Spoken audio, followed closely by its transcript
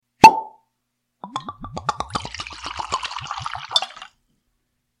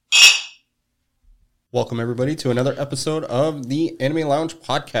Welcome, everybody, to another episode of the Anime Lounge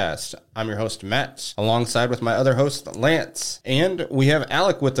podcast. I'm your host, Matt, alongside with my other host, Lance. And we have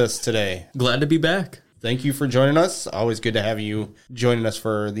Alec with us today. Glad to be back. Thank you for joining us. Always good to have you joining us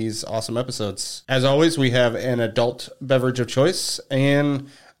for these awesome episodes. As always, we have an adult beverage of choice, and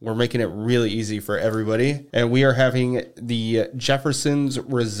we're making it really easy for everybody. And we are having the Jefferson's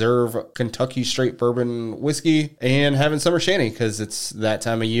Reserve Kentucky Straight Bourbon Whiskey and having summer shandy because it's that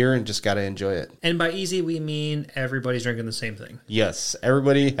time of year and just got to enjoy it. And by easy, we mean everybody's drinking the same thing. Yes,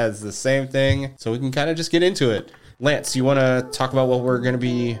 everybody has the same thing, so we can kind of just get into it. Lance, you want to talk about what we're going to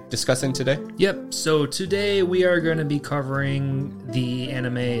be discussing today? Yep. So today we are going to be covering the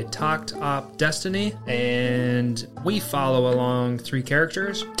anime Takt Op Destiny, and we follow along three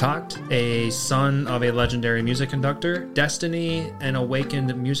characters. Takt, a son of a legendary music conductor. Destiny, an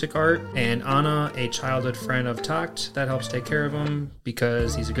awakened music art. And Anna, a childhood friend of Takt that helps take care of him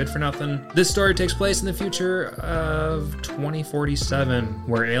because he's a good for nothing. This story takes place in the future of 2047,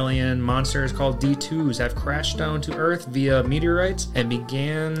 where alien monsters called D2s have crashed down to Earth via meteorites and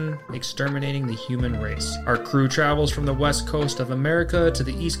began exterminating the human race. Our crew travels from the west coast of America to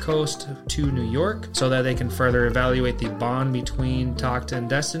the east coast to New York so that they can further evaluate the bond between Takt and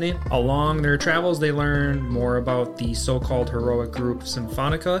Destiny. Along their travels, they learn more about the so-called heroic group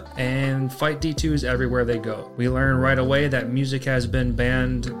Symphonica and fight D2s everywhere they go. We learn right away that music has been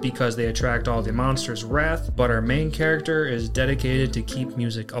banned because they attract all the monsters' wrath, but our main character is dedicated to keep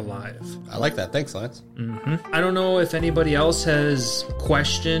music alive. I like that. Thanks, Lance. I don't know if anybody else has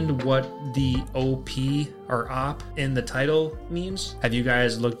questioned what the OP or op in the title means. Have you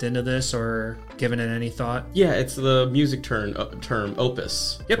guys looked into this or given it any thought? Yeah, it's the music term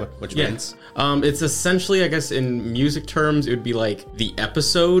opus. Yep. Which means? It's essentially, I guess, in music terms, it would be like the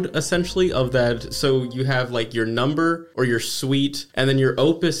episode, essentially, of that. So you have like your number or your suite, and then your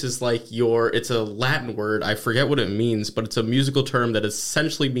opus is like it's a Latin word. I forget what it means, but it's a musical term that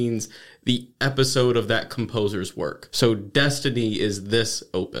essentially means the episode of that composer's work. So Destiny is this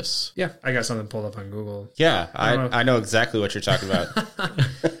opus. Yeah, I got something pulled up on Google. Yeah, I know exactly what you're talking about.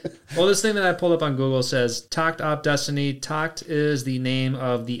 Well, this thing that I pulled up on Google says Takt Op Destiny. Takt is the name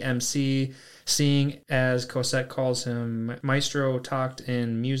of the MC, seeing as Cosette calls him Maestro Takt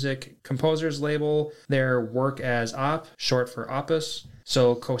in music. Composers label their work as op, short for opus.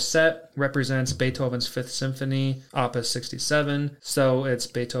 So Cosette represents Beethoven's Fifth Symphony, Opus 67. So it's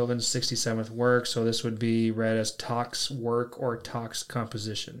Beethoven's 67th work. So this would be read as Takt's work or Takt's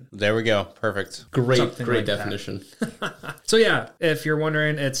composition. There we go. Perfect. Great like definition. So yeah, if you're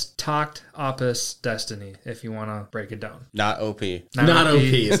wondering, it's Takt Opus Destiny, if you want to break it down. Not OP. Not OP.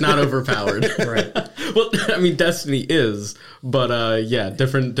 It's not overpowered. Right. Well, I mean, Destiny is, but yeah,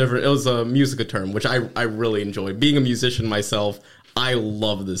 different. It was a musical term, which I really enjoyed. Being a musician myself, I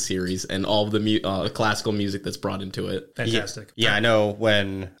love this series and all of the classical music that's brought into it. Fantastic. Yeah, I know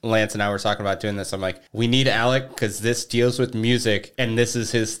when Lance and I were talking about doing this, I'm like, we need Alec because this deals with music and this is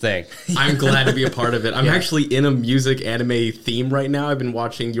his thing. I'm glad to be a part of it. I'm actually in a music anime theme right now. I've been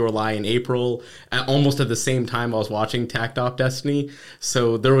watching Your Lie in April almost at the same time I was watching Takt Op Destiny.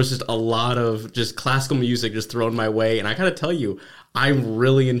 So there was just a lot of just classical music just thrown my way. And I gotta tell you, I'm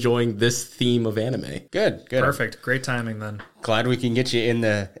really enjoying this theme of anime. Good. Perfect. Great timing then. Glad we can get you in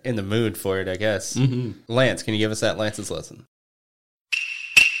the mood for it, I guess. Mm-hmm. Lance, can you give us that Lance's lesson?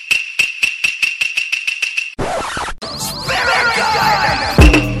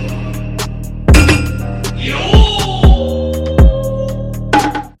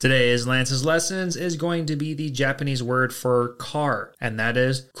 Today's Lance's Lessons is going to be the Japanese word for car, and that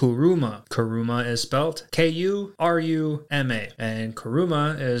is kuruma. Kuruma is spelled K-U-R-U-M-A, and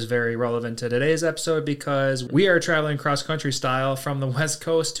kuruma is very relevant to today's episode because we are traveling cross-country style from the west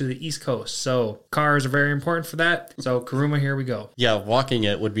coast to the east coast, so cars are very important for that, so kuruma, here we go. Yeah, walking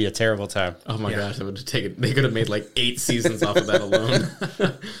it would be a terrible time. Oh my gosh, they could have made like 8 seasons off of that alone.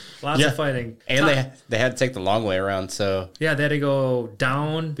 Lots of fighting. And they had to take the long way around, so... Yeah, they had to go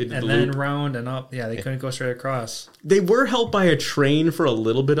down and then round and up. Yeah, they couldn't go straight across. They were helped by a train for a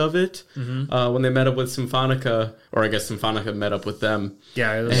little bit of it when they met up with Symphonica, or I guess Symphonica met up with them.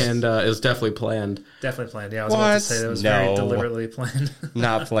 Yeah, it was definitely planned. Definitely planned. Yeah, I was about to say that was very deliberately planned.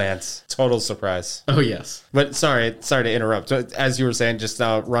 Not planned. Total surprise. Oh, yes. But sorry to interrupt. As you were saying, just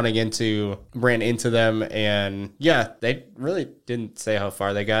ran into them, and yeah, they really didn't say how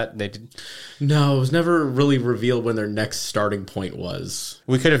far they got. They did. No, it was never really revealed when their next starting point was.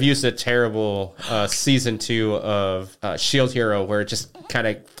 We could have used a terrible season 2 of Shield Hero where it just kind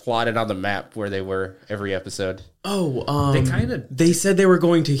of plotted on the map where they were every episode. Oh, They kind of they said they were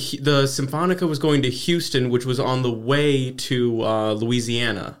going to the Symphonica was going to Houston, which was on the way to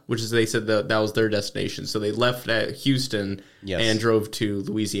Louisiana, which is they said that was their destination. So they left at Houston and drove to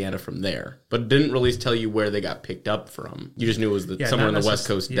Louisiana from there, but didn't really tell you where they got picked up from. You just knew it was somewhere in the West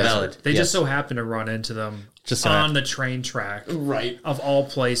Coast desert. They just so happened to run into them Just on the train track, Right. of all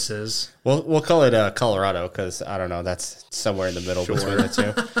places. We'll call it Colorado because I don't know. That's somewhere in the middle between the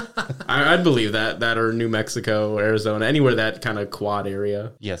two. I'd believe that or New Mexico, Arizona, anywhere that kind of quad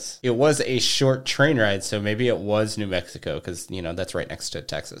area. Yes, it was a short train ride, so maybe it was New Mexico because that's right next to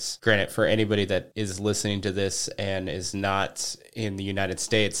Texas. Granted, for anybody that is listening to this and is not in the United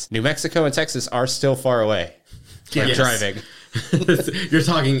States, New Mexico and Texas are still far away. Yes. Driving. You're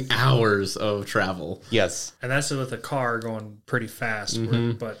talking hours of travel. Yes. And that's with a car going pretty fast.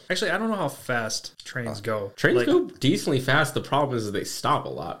 But actually, I don't know how fast trains go. Trains go decently fast. The problem is they stop a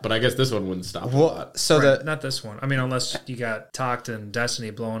lot, but I guess this one wouldn't stop a lot. So Right, not this one. I mean, unless you got Takt and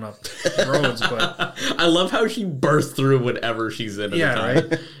Destiny blowing up roads. But I love how she bursts through whatever she's in at Yeah, the time.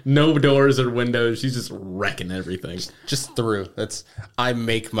 right? No doors or windows. She's just wrecking everything. just through. I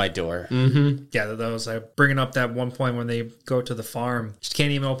make my door. yeah, that was bringing up that one point when they go to the farm. Just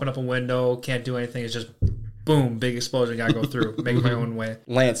can't even open up a window. Can't do anything. It's just boom, big explosion. Gotta go through. Make my own way.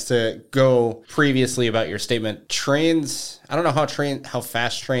 Lance, to go previously about your statement, trains, I don't know how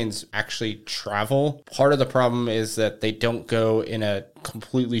fast trains actually travel. Part of the problem is that they don't go in a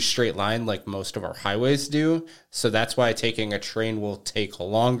completely straight line like most of our highways do. So that's why taking a train will take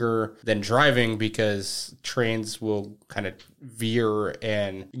longer than driving, because trains will kind of veer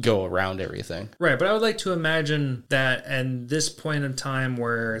and go around everything. Right, but I would like to imagine that at this point in time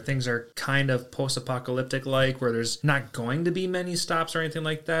where things are kind of post-apocalyptic like, where there's not going to be many stops or anything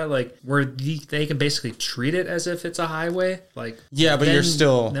like that, like where they can basically treat it as if it's a highway. Like, yeah, but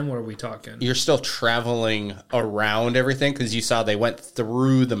then what are we talking? You're still traveling around everything, because you saw they went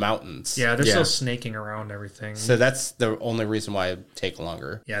through the mountains. Yeah, they're still snaking around everything. So that's the only reason why it take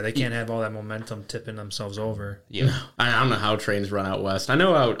longer. Yeah, they can't have all that momentum tipping themselves over. Yeah. I don't know how trains run out west. I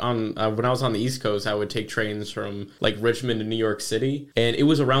know out on when I was on the East Coast, I would take trains from like Richmond to New York City, and it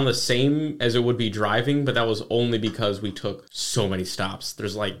was around the same as it would be driving, but that was only because we took so many stops.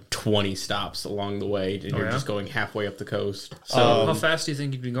 There's like 20 stops along the way, and you're just going halfway up the coast. So how fast do you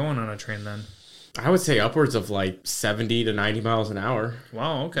think you'd be going on a train then? I would say upwards of like 70 to 90 miles an hour.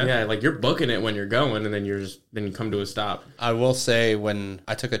 Wow, okay. Yeah, like you're booking it when you're going, and then then you come to a stop. I will say, when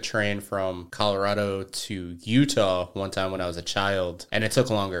I took a train from Colorado to Utah one time when I was a child, and it took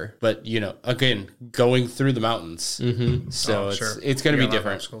longer, but again, going through the mountains. Mm-hmm. So it's going to be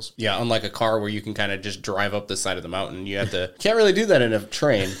different. Yeah, unlike a car where you can kind of just drive up the side of the mountain, can't really do that in a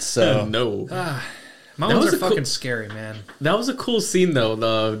train. So no. Mountains are fucking scary, man. That was a cool scene, though,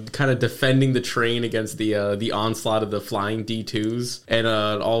 the kind of defending the train against the onslaught of the flying D2s and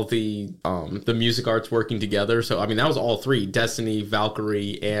all the music arts working together. So, I mean, that was all three: Destiny,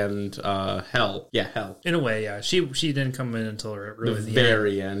 Valkyrie, and Hell. Yeah, Hell. In a way, yeah. She didn't come in until really the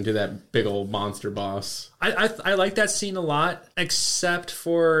very end to that big old monster boss. I like that scene a lot, except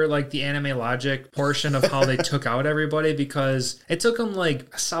for like the anime logic portion of how they took out everybody, because it took them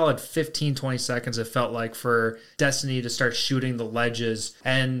like a solid 15-20 seconds, it felt like, for Destiny to start shooting the ledges.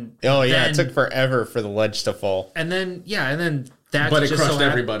 And it took forever for the ledge to fall. And then that but it just crushed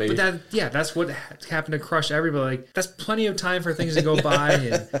everybody. But that's what happened to crush everybody. Like, that's plenty of time for things to go by.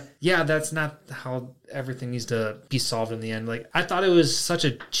 And yeah, that's not how everything needs to be solved in the end. Like, I thought it was such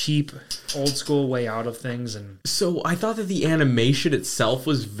a cheap, old school way out of things. And so I thought that the animation itself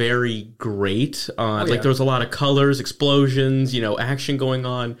was very great. Like, there was a lot of colors, explosions, action going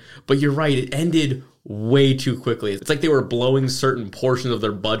on. But you're right, it ended way too quickly. It's like they were blowing certain portions of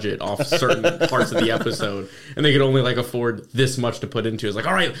their budget off certain parts of the episode, and they could only afford this much to put into it. It's like,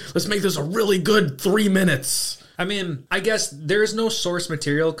 all right, let's make this a really good 3 minutes. I mean, I guess there's no source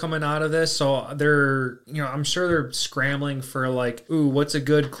material coming out of this, so they're, I'm sure they're scrambling for what's a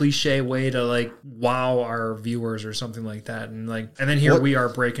good cliche way to wow our viewers or something like that, and then here we are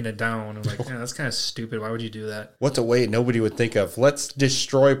breaking it down, and that's kind of stupid. Why would you do that? What's a way nobody would think of? Let's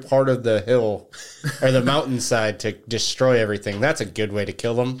destroy part of the hill or the mountainside to destroy everything. That's a good way to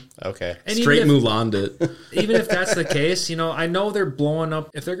kill them. Okay, and straight Mulan it. Even if that's the case, I know they're blowing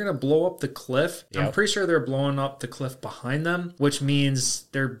up. If they're gonna blow up the cliff, I'm pretty sure they're blowing up the cliff behind them, which means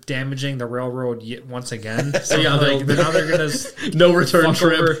they're damaging the railroad once again. So yeah, they're gonna no return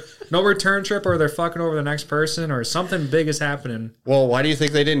trip, or they're fucking over the next person, or something big is happening. Well, why do you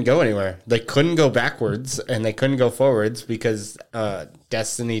think they didn't go anywhere? They couldn't go backwards and they couldn't go forwards because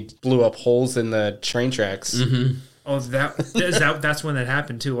Destiny blew up holes in the train tracks. Mm-hmm. Oh, that's when that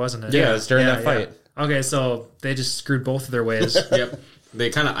happened too, wasn't it? Yeah, it was during that fight. Okay, so they just screwed both of their ways. Yep. They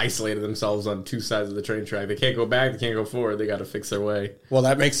kind of isolated themselves on two sides of the train track. They can't go back. They can't go forward. They got to fix their way. Well,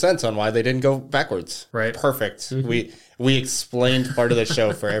 that makes sense on why they didn't go backwards. Right. Perfect. We explained part of the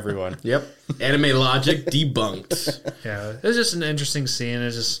show for everyone. Yep. Anime logic debunked. Yeah, it's just an interesting scene.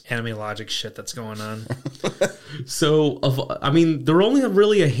 It's just anime logic shit that's going on. So, there were only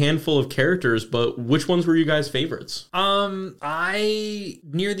really a handful of characters, but which ones were you guys' favorites? Near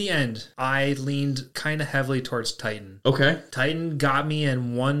the end, I leaned kind of heavily towards Titan. Okay. Titan got me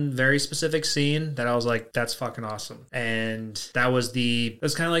in one very specific scene that I was like, that's fucking awesome. And that was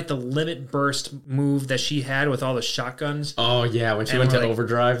kind of like the limit burst move that she had with all the shotguns. Oh, yeah. When she went to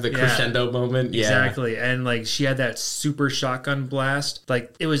overdrive, the crescendo moment. Yeah. Exactly. And like she had that super shotgun blast.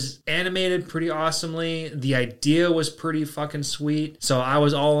 Like it was animated pretty awesomely. The idea was pretty fucking sweet. So I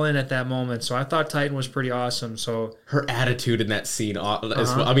was all in at that moment. So I thought Titan was pretty awesome. So her attitude in that scene,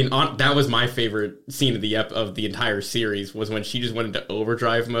 that was my favorite scene of the entire series, was when she just went into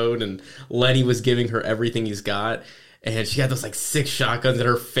overdrive mode and Lenny was giving her everything he's got. And she had those like 6 shotguns, and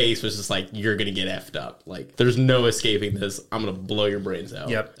her face was just like, you're going to get effed up. Like, there's no escaping this. I'm going to blow your brains out.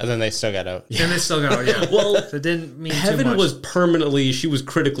 Yep. And then they still got out. Yeah. And they still got out, yeah. Well, so it didn't mean Heaven too much. was she was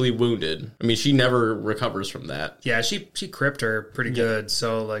critically wounded. I mean, she never recovers from that. Yeah, she cripped her pretty good.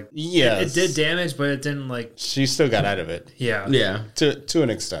 So, like, yes. it did damage, but it didn't, like... She still got out of it. Yeah. Yeah. To an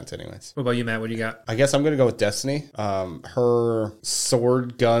extent, anyways. What about you, Matt? What do you got? I guess I'm going to go with Destiny. Her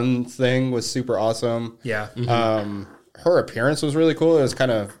sword gun thing was super awesome. Yeah. Her appearance was really cool. It was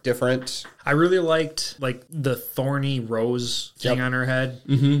kind of different. I really liked like the thorny rose thing on her head.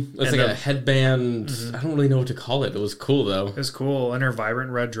 Mm-hmm. It's like a headband. Mm-hmm. I don't really know what to call it. It was cool though. It was cool. And her vibrant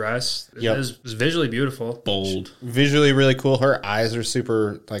red dress. It was visually beautiful. Bold. Visually really cool. Her eyes are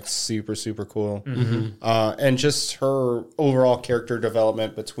super cool. Mm-hmm. And just her overall character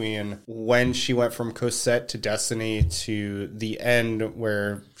development between when she went from Cosette to Destiny to the end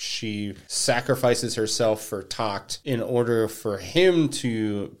where she sacrifices herself for Takt in order for him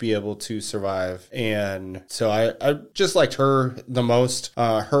to be able to survive. And so I just liked her the most.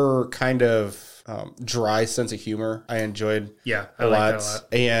 Her kind of dry sense of humor I enjoyed I like that a lot.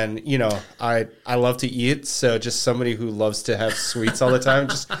 And I love to eat, so just somebody who loves to have sweets all the time,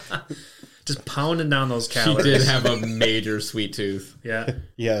 just pounding down those calories. She did have a major sweet tooth. Yeah.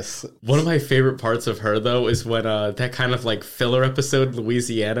 Yes. One of my favorite parts of her, though, is when that kind of like filler episode in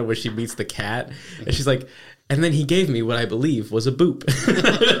Louisiana where she meets the cat. And she's like, and then he gave me what I believe was a boop.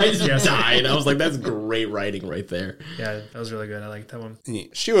 I just died. I was like, that's great writing right there. Yeah, that was really good. I liked that one.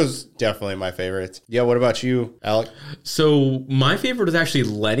 She was definitely my favorite. Yeah, what about you, Alec? So my favorite was actually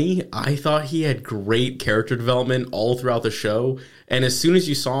Lenny. I thought he had great character development all throughout the show. And as soon as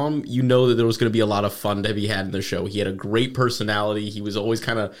you saw him, you know that there was going to be a lot of fun to be had in the show. He had a great personality. He was always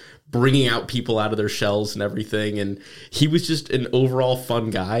kind of bringing out people out of their shells and everything. And he was just an overall fun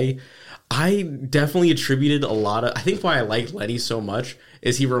guy. I definitely attributed a lot of... I think why I liked Lenny so much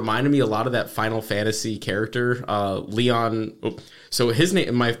is he reminded me a lot of that Final Fantasy character, Leon... So his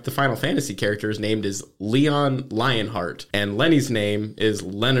name, the Final Fantasy character's name is Leon Lionheart, and Lenny's name is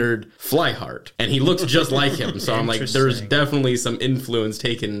Leonard Flyheart, and he looks just like him. So I'm like, there's definitely some influence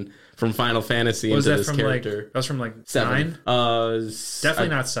taken from Final Fantasy into this character. That was from like 7. 9? Definitely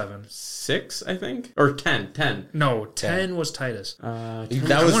not 7. 6, I think, or 10. No, 10 was Titus.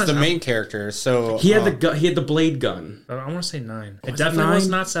 That was the main character. So he had the blade gun. I want to say 9. It definitely was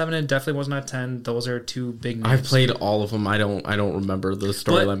not 7. It definitely was not 10. Those are 2 big names. I've played all of them. I don't remember the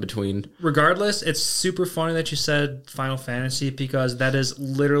storyline between. Regardless, it's super funny that you said Final Fantasy because that is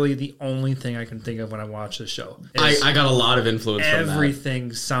literally the only thing I can think of when I watch this show. I got a lot of influence from that.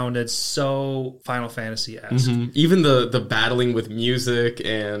 Everything sounded so Final Fantasy-esque. Mm-hmm. Even the battling with music,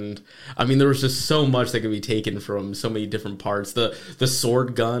 and I mean there was just so much that could be taken from so many different parts. The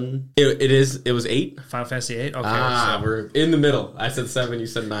sword gun. It was 8. Final Fantasy 8. Okay, so we're in the middle. I said 7. You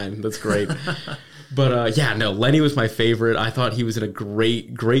said 9. That's great. But Lenny was my favorite. I thought he was a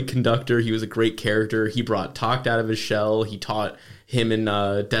great conductor. He was a great character. He brought Takt out of his shell. He taught him in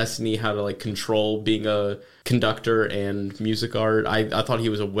Destiny how to like control being a conductor and music art. I thought he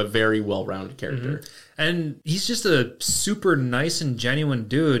was a very well-rounded character. Mm-hmm. And he's just a super nice and genuine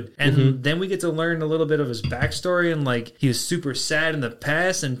dude. And then we get to learn a little bit of his backstory. And like, he was super sad in the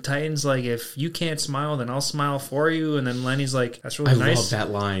past. And Titan's like, if you can't smile, then I'll smile for you. And then Lenny's like, that's really nice. I love that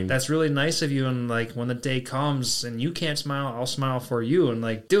line. That's really nice of you. And like, when the day comes and you can't smile, I'll smile for you. And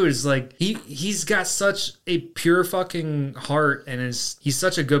like, dude, it's like, he's got such a pure fucking heart. And he's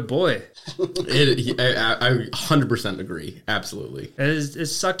such a good boy. I 100% agree. Absolutely. It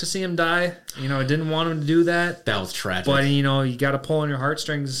sucked to see him die. You know, I didn't want him to do that. That was tragic. But, you know, you got to pull on your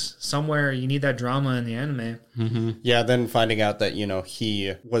heartstrings somewhere. You need that drama in the anime. Yeah, then finding out that, you know,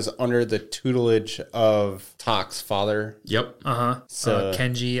 he was under the tutelage of Takt's father. Yep. So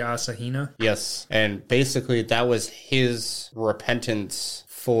Kenji Asahina. yes. And basically that was his repentance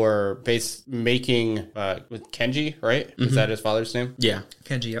for making with Kenji, right? Is that his father's name? Yeah.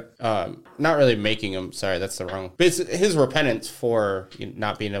 Kenji, yep. Not really making him. Sorry, that's the wrong. But it's his repentance for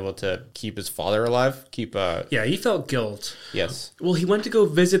not being able to keep his father alive. Yeah, he felt guilt. Yes. Well, he went to go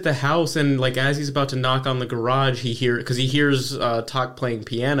visit the house, and like as he's about to knock on the garage, he hears Takt playing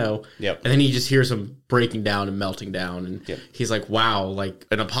piano. Yep. And then he just hears him breaking down and melting down, and Yep. he's like, "Wow, like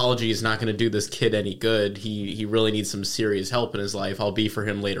an apology is not going to do this kid any good. He really needs some serious help in his life. I'll be for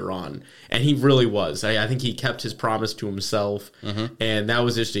him later on." And he really was. I think he kept his promise to himself, and that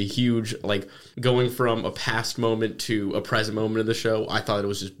was just a huge like going from a past moment to a present moment of the show. I thought it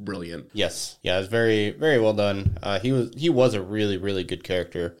was just brilliant. Yes. Yeah, it was very, very well done. He was a really, really good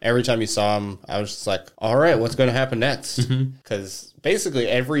character. Every time you saw him, I was just like, all right, what's going to happen next? Because basically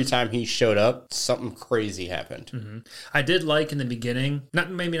every time he showed up, something crazy happened. I did like in the beginning,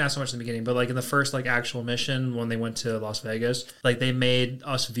 maybe not so much in the beginning, but like in the first like actual mission when they went to Las Vegas, like they made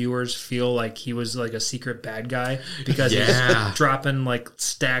us viewers feel like he was like a secret bad guy because he's dropping like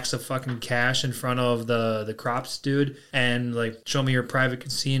stacks of fucking cash in front of the crops dude and like, show me your private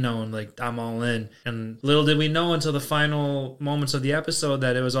casino, and like I'm all in. And little did we know until the final moments of the episode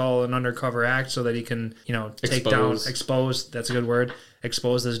that it was all an undercover act so that he can, you know, expose, that's a good word,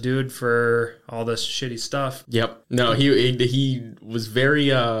 expose this dude for all this shitty stuff. Yep. No, he was very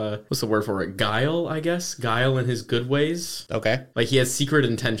what's the word for it? Guile, I guess. Guile in his good ways. Okay. Like he has secret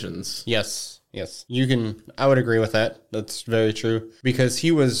intentions. Yes. I would agree with that. That's very true. Because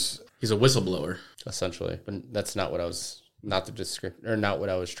he's a whistleblower. Essentially. But that's not what I was not what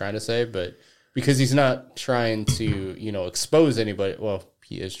I was trying to say, but because he's not trying to, you know, expose anybody. Well,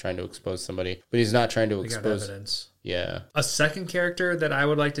 he is trying to expose somebody, but he's not trying to expose evidence. Yeah. A second character that I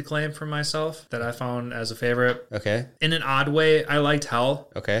would like to claim for myself that I found as a favorite. Okay. In an odd way, I liked Hell.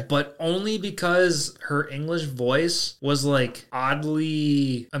 Okay. But only because her English voice was like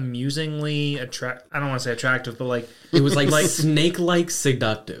oddly, amusingly I don't want to say attractive, but like it was like snake-like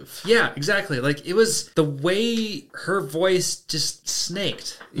seductive. Yeah, exactly. Like it was the way her voice just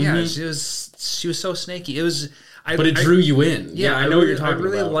snaked. Yeah, she was so snaky. It was. But it drew you in. Yeah, I know what you're talking about.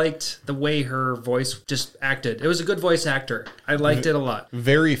 I really liked the way her voice just acted. It was a good voice actor. I liked it a lot.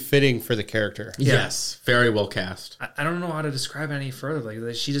 Very fitting for the character. Yes, very well cast. I don't know how to describe it any further.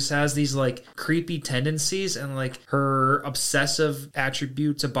 Like she just has these like creepy tendencies, and like her obsessive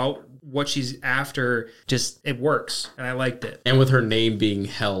attributes about what she's after, just it works, and I liked it. And with her name being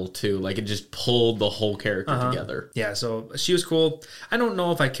Hell too, like it just pulled the whole character together. Yeah, so she was cool. I don't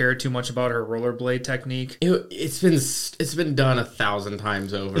know if I cared too much about her rollerblade technique. It's been done 1,000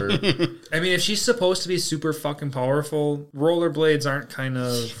 times over. I mean, if she's supposed to be super fucking powerful, rollerblades aren't kind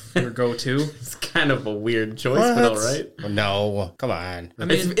of your go-to. It's kind of a weird choice, but all right. No, come on. I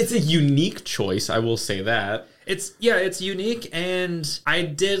mean, it's a unique choice, I will say that. It's unique, and I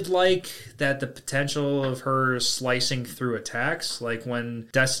did like that the potential of her slicing through attacks, like when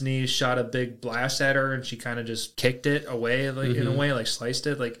Destiny shot a big blast at her and she kind of just kicked it away, like in a way, like sliced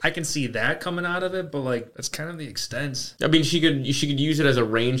it. Like I can see that coming out of it, but like that's kind of the extent. I mean, she could use it as a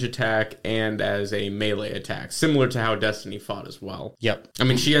range attack and as a melee attack, similar to how Destiny fought as well. Yep. I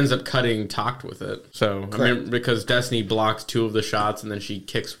mean, she ends up cutting Takt with it. So I mean, because Destiny blocks 2 of the shots and then she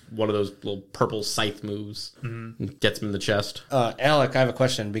kicks one of those little purple scythe moves. And gets him in the chest. Alec, I have a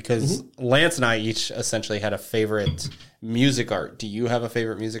question because Lance and I each essentially had a favorite music art. Do you have a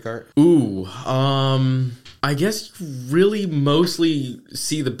favorite music art? Ooh, I guess you really mostly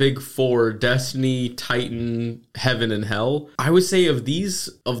see the big 4: Destiny, Titan, Heaven, and Hell. I would say of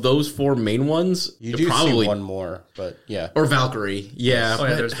those 4 main ones, you do probably see one more, but yeah. Or Valkyrie, yeah. Oh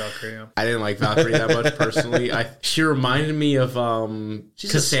yeah, there's Valkyrie. Yeah. I didn't like Valkyrie that much personally. She reminded me of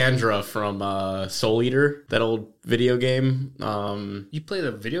Cassandra from Soul Eater, that old video game. You played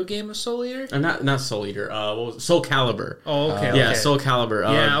a video game of Soul Eater? Not Soul Eater. What was it? Soul Calibur. Oh, okay. Yeah, Soul Calibur.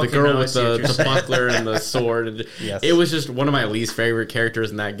 The girl with the buckler and the sword. Yes. It was just one of my least favorite characters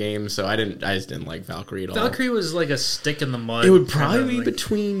in that game, so I just didn't like Valkyrie at all. Valkyrie was like a stick in the mud. It would probably be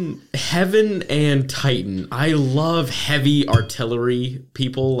between Heaven and Titan. I love heavy artillery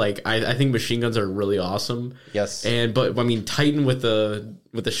people. Like I think machine guns are really awesome. Yes. But I mean Titan with the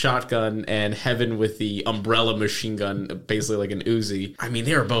with the shotgun and Heaven with the umbrella machine gun, basically like an Uzi. I mean,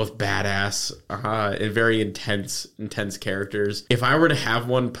 they are both badass and very intense characters. If I were to have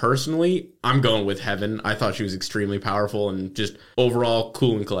one personally, I'm going with Heaven. I thought she was extremely powerful and just overall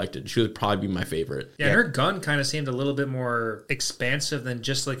cool and collected. She would probably be my favorite. Yeah, her gun kind of seemed a little bit more expansive than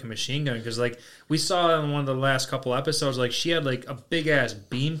just like a machine gun, because like we saw in one of the last couple episodes, like she had like a big ass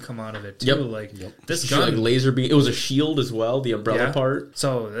beam come out of it too. Like this She gun, like laser beam. It was a shield as well, the umbrella part.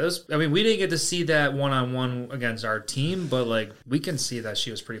 So this, I mean, we didn't get to see that one-on-one against our team, but like we can see that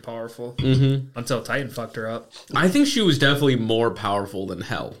she was pretty powerful until Titan fucked her up. I think she was definitely more powerful than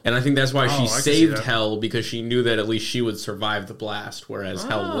Hell, and I think that's why she saved Hell, because she knew that at least she would survive the blast, whereas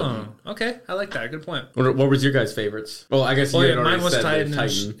Hell wouldn't. Okay, I like that. Good point. What was your guys' favorites? Well, I guess you had already mine was said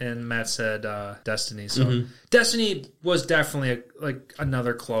Titan, and Matt said Destiny. So Destiny was definitely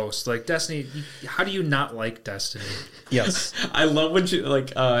another close. Like Destiny, how do you not like Destiny? Yes. I love when she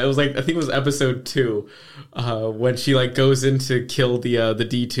it was like, I think it was episode 2, when she like goes in to kill the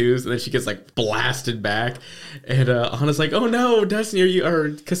D2s, and then she gets like blasted back, and Anna's like, "Oh no, Destiny,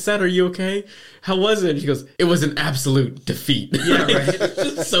 Cassette, are you okay? How was it?" And she goes, "It was an absolute defeat." Yeah, right.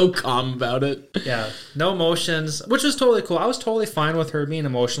 Just so calm about it. Yeah, no emotions, which was totally cool. I was totally fine with her being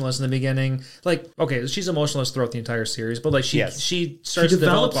emotionless in the beginning. Like, okay, she's emotionless throughout the entire series, but like she starts to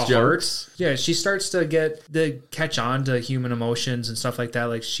develop a heart. Yeah, she starts to catch on to human emotions and stuff like that.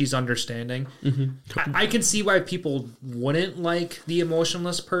 Like she's understanding. I can see why people wouldn't like the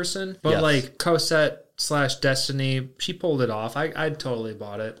emotionless person, but like Cosette / Destiny, she pulled it off. I totally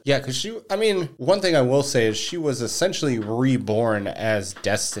bought it. Yeah, because one thing I will say is she was essentially reborn as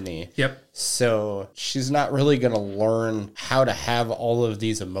Destiny. Yep. So she's not really going to learn how to have all of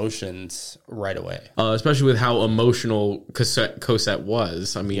these emotions right away. Especially with how emotional Cosette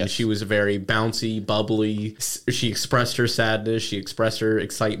was. I mean, she was very bouncy, bubbly. She expressed her sadness. She expressed her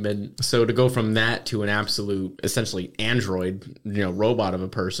excitement. So to go from that to an absolute, essentially, android, robot of a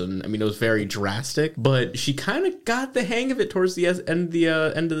person, I mean, it was very drastic. But she kind of got the hang of it towards the end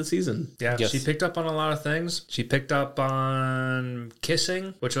of the season. Yeah, she picked up on a lot of things. She picked up on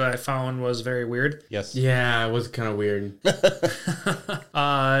kissing, which I found was very weird. Yes. Yeah, it was kind of weird.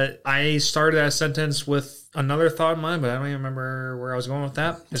 I started that sentence with another thought in mind, but I don't even remember where I was going with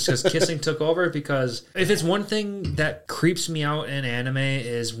that. It's just kissing took over, because if it's one thing that creeps me out in anime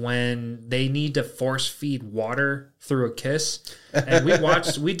is when they need to force feed water through a kiss. And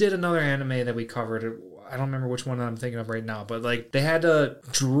we did another anime that we covered. I don't remember which one I'm thinking of right now, but like they had to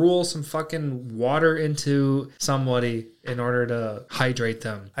drool some fucking water into somebody in order to hydrate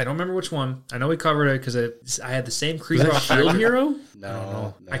them. I don't remember which one. I know we covered it because I had the same creep out factor. Shield Hero?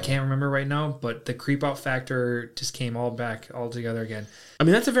 No. I can't remember right now, but the creep out factor just came all together again. I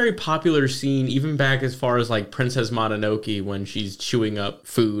mean, that's a very popular scene, even back as far as like Princess Mononoke, when she's chewing up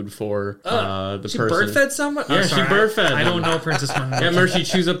food for the person. She bird fed someone? Yeah, she bird fed. I don't know Princess Mononoke. Yeah, remember she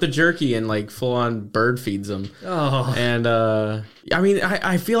chews up the jerky and like full on bird feeds them. Oh. And I mean,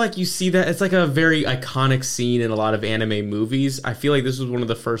 I feel like you see that. It's like a very iconic scene in a lot of anime movies. I feel like this was one of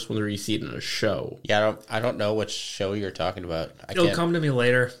the first ones where you see it in a show. Yeah, I don't know which show you're talking about. It'll come to me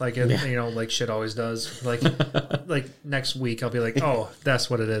later, like like shit always does. Like like next week, I'll be like, "Oh, that's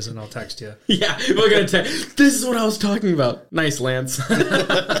what it is," and I'll text you. Yeah, we're gonna text. This is what I was talking about. Nice, Lance.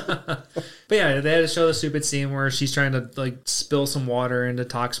 But yeah, they had to show the stupid scene where she's trying to like spill some water into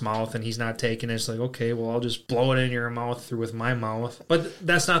Takt's mouth, and he's not taking it. It's like, okay, well, I'll just blow it in your mouth through with my mouth. But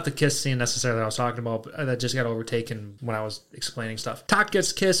that's not the kiss scene necessarily that I was talking about. But that just got overtaken when I was explaining stuff. Takt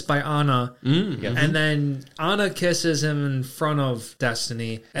gets kissed by Anna, and then Anna kisses him in front of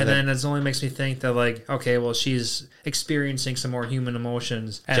Destiny, and then it only makes me think that like, okay, well, she's experiencing some more human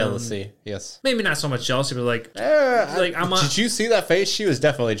emotions, jealousy. Yes, maybe not so much jealousy, but like, did you see that face? She was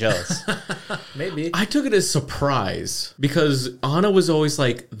definitely jealous. Maybe. I took it as surprise because Anna was always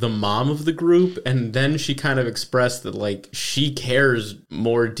like the mom of the group, and then she kind of expressed that like she cares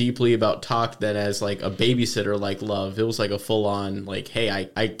more deeply about Takt than as like a babysitter like love. It was like a full on like, hey,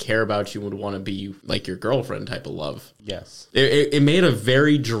 I care about you and would want to be like your girlfriend type of love. Yes. It made a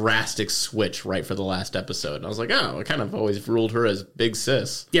very drastic switch right for the last episode. And I was like, oh, I kind of always ruled her as big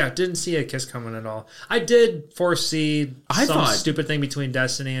sis. Yeah, didn't see a kiss coming at all. I did foresee some stupid thing between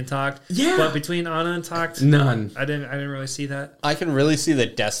Destiny and Takt. Yeah. But between Anna and Takt, none. I didn't really see that. I can really see the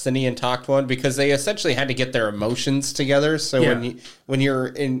Destiny and Takt one because they essentially had to get their emotions together. So when you're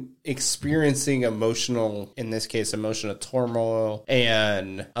in experiencing emotional, in this case, emotional turmoil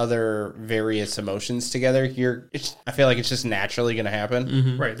and other various emotions together, I feel like it's just naturally going to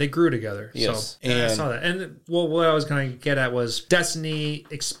happen. Right, they grew together. Yes. So and I saw that. And well, what I was going to get at was Destiny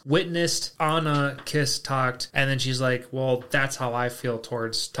witnessed Anna kiss Takt, and then she's like, well, that's how I feel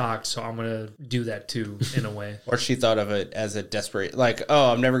towards Takt, so I'm going to do that too, in a way. Or she thought of it as a desperate, like,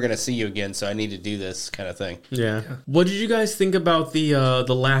 oh, I'm never going to see you again, so I need to do this kind of thing. Yeah. What did you guys think about the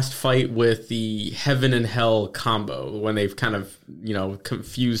last fight with the Heaven and Hell combo when they've kind of,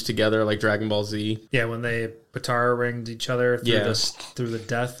 confused together like Dragon Ball Z? Yeah, when they Batara ringed each other through the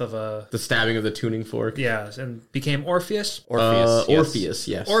death of the stabbing of the tuning fork. Yeah, and became Orpheus. Orpheus,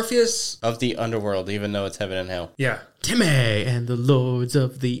 yes. Orpheus of the underworld, even though it's heaven and hell. Yeah. Timmy and the lords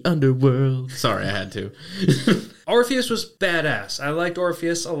of the underworld. Sorry, I had to. Orpheus was badass. I liked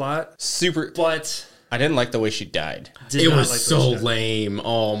Orpheus a lot. Super. But I didn't like the way she died. It was so lame.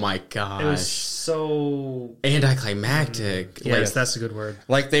 Oh my gosh. It was so anticlimactic. Yes, that's a good word.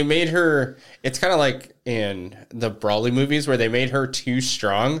 Like they made her, it's kind of like in the Brawley movies where they made her too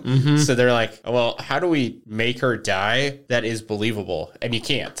strong. Mm-hmm. So they're like, well, how do we make her die that is believable? And you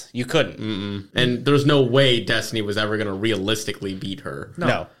can't. You couldn't. Mm-mm. And there's no way Destiny was ever going to realistically beat her.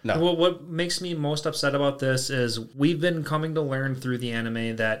 No. Well, what makes me most upset about this is we've been coming to learn through the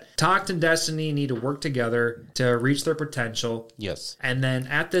anime that Takt and Destiny need to work together to reach their potential. Yes. And then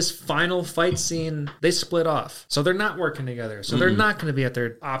at this final fight scene, they split off. So they're not working together. So they're not going to be at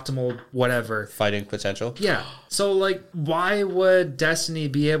their optimal whatever. Fighting potential. Yeah. So, like, why would Destiny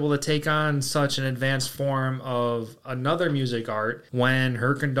be able to take on such an advanced form of another music art when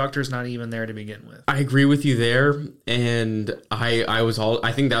her conductor's not even there to begin with? I agree with you there. And I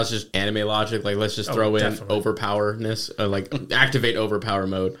think that was just anime logic. Like, let's just throw in overpowerness, like activate overpower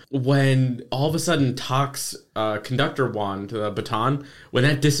mode. When all of a sudden Takt's conductor wand, the baton, when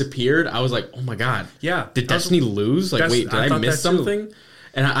that disappeared, I was like, oh my God. Yeah. Did Destiny lose? Like, wait, did I miss something? Too.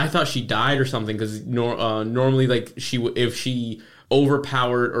 And I thought she died or something because normally, like, if she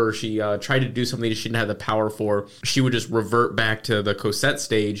overpowered or she tried to do something she didn't have the power for, she would just revert back to the Cosette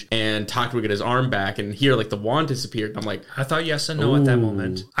stage and Takt would get his arm back. And here, like, the wand disappeared. And I'm like, I thought yes and no at that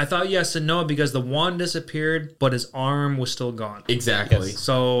moment. I thought yes and no because the wand disappeared, but his arm was still gone. Exactly. Yes.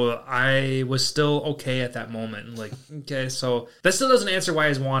 So I was still okay at that moment. Like, okay, so that still doesn't answer why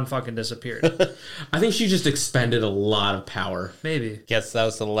his wand fucking disappeared. I think she just expended a lot of power. Maybe. Yes, that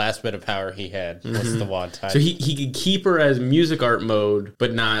was the last bit of power he had. Was the wand time. So he could keep her as music art mode,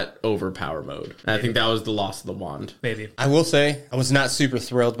 but not overpower mode. And I think that was the loss of the wand. Maybe. I will say, I was not super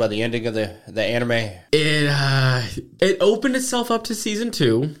thrilled by the ending of the anime. It opened itself up to season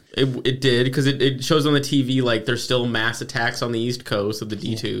 2. It did, because it shows on the TV, like, there's still mass attacks on the East Coast of the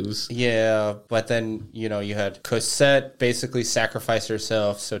D2s. Yeah, but then, you had Cosette basically sacrifice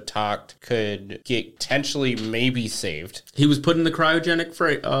herself so Takt could get potentially maybe saved. He was put in the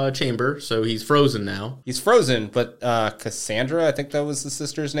cryogenic chamber, so he's frozen now. He's frozen, but Cassandra, I think that was the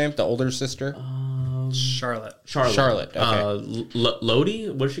sister's name, the older sister. Charlotte. Okay. Lottie?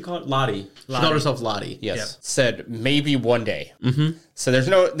 What did she call it? Lottie. She called herself Lottie. Yes. Yep. Said maybe one day. Mm-hmm. So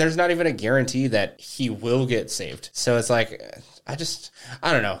there's not even a guarantee that he will get saved. So it's like, I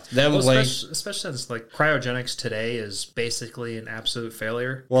don't know. Especially since, like, cryogenics today is basically an absolute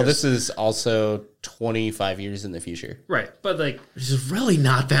failure. Well, this is also 25 years in the future. Right. But, like, it's really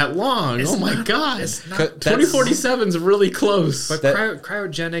not that long. Oh my God. 2047 is really close. But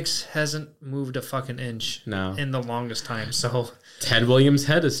cryogenics hasn't moved a fucking inch in the longest time. So Ted Williams'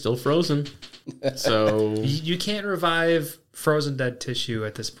 head is still frozen. So you can't revive frozen dead tissue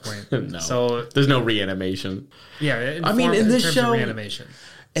at this point. No. So there's no reanimation. Yeah. In this show, reanimation.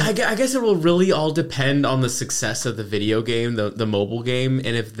 I guess it will really all depend on the success of the video game, the mobile game.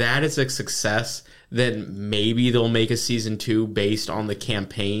 And if that is a success, then maybe they'll make a season 2 based on the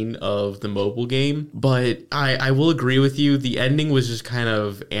campaign of the mobile game. But I will agree with you. The ending was just kind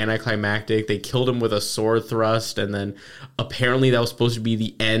of anticlimactic. They killed him with a sword thrust, and then apparently that was supposed to be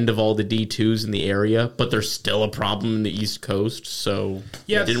the end of all the D2s in the area, but there's still a problem in the East Coast, so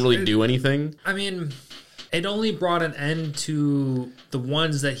it didn't really do anything. I mean, it only brought an end to the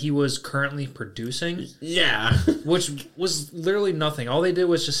ones that he was currently producing. Yeah. Which was literally nothing. All they did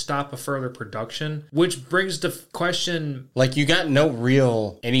was just stop a further production, which brings to question... Like, you got no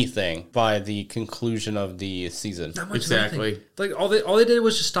real anything by the conclusion of the season. Not much exactly. like all they did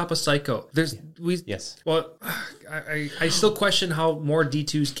was just stop a psycho. Yes. Well, I still question how more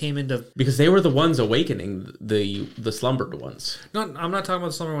D2s came into. Because they were the ones awakening the slumbered ones. No, I'm not talking about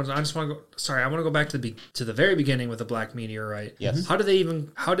the slumber ones. I just want to go. Sorry, I want to go back to the very beginning with the black meteorite. Yes. How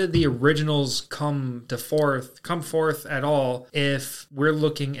did the originals come forth at all? If we're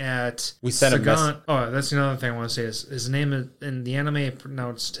looking at We sent a Sagan. Oh, that's another thing I want to say is his name is, in the anime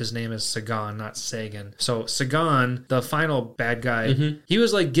pronounced his name is Sagan, not Sagan. So Sagan, the final bad guy, he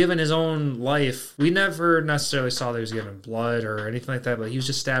was like given his own life. We never necessarily saw that he was given blood or anything like that, but he was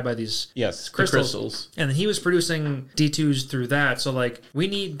just stabbed by these crystals. And then he was producing D2s through that. So like we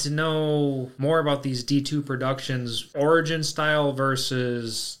need to know more about these D2 productions, origin style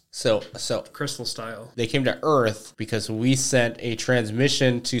versus So crystal style. they came to Earth because we sent a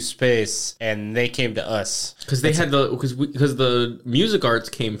transmission to space, and they came to us. Because they had because the music arts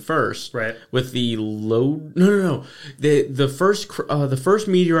came first, Right. With the load. No. The first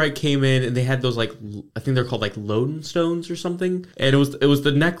meteorite came in, and they had those like I think they're called like lodestone stones or something. And it was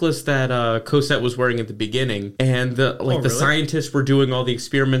the necklace that Cosette was wearing at the beginning, and the really? scientists were doing all the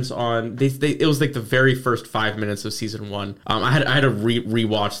experiments on. It was like the very first 5 minutes of season 1. I had to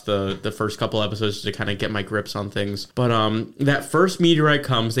rewatch the first couple episodes to kind of get my grips on things. But that first meteorite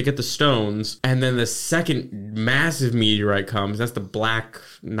comes, they get the stones, and then the second massive meteorite comes. That's the Black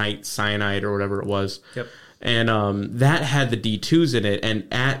Knight Cyanide or whatever it was. Yep. And that had the D2s in it, and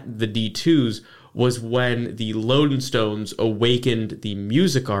at the D2s was when the Lodenstones awakened the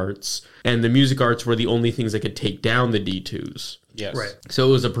music arts, and the music arts were the only things that could take down the D2s. Yes. Right. So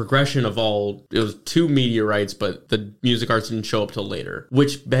it was a progression of it was 2 meteorites, but the music arts didn't show up till later.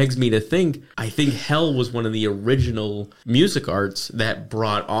 Which begs me to think, I think Hell was one of the original music arts that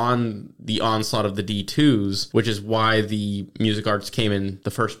brought on the onslaught of the D2s, which is why the music arts came in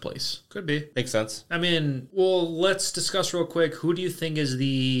the first place. Could be. Makes sense. I mean, well, let's discuss real quick. Who do you think is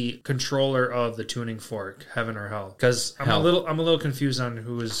the controller of the tuning fork, Heaven or Hell? Because I'm a little confused on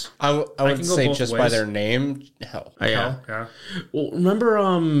who is. I would can go say both just by ways. their name, Hell. Yeah. Hell, yeah. Well, remember,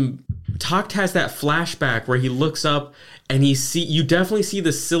 Takt has that flashback where he looks up and you definitely see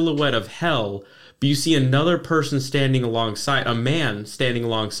the silhouette of Hell, but you see another person standing alongside, a man standing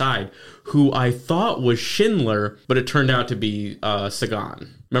alongside, who I thought was Schindler, but it turned out to be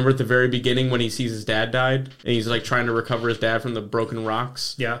Sagan. Remember at the very beginning when he sees his dad died and he's like trying to recover his dad from the broken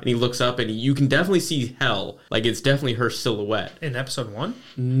rocks? Yeah. And he looks up and you can definitely see Hell. Like it's definitely her silhouette. In episode 1?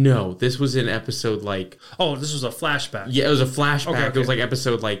 No, this was in episode like... Oh, this was a flashback. Yeah, it was a flashback. Okay. It was like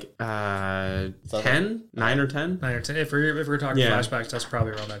episode like 10? 9 or 10? 9 or 10. If we're talking Yeah. flashbacks, that's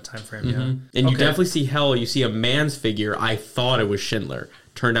probably around that time frame, yeah. And you definitely see Hell. You see a man's figure. I thought it was Schindler.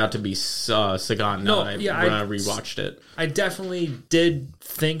 Turned out to be Sagan when I rewatched it. I definitely did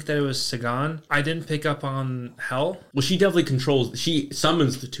think that it was Sagan. I didn't pick up on Hell. Well, she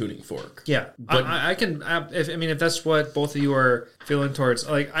summons the tuning fork. Yeah, But- I can. If that's what both of you are feeling towards,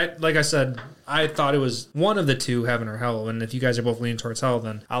 like I said, I thought it was one of the two, Heaven or Hell. And if you guys are both leaning towards Hell,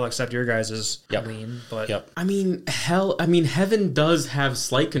 then I'll accept your guys' lean. But I mean, Heaven does have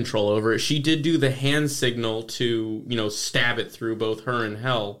slight control over it. She did do the hand signal to, stab it through both her and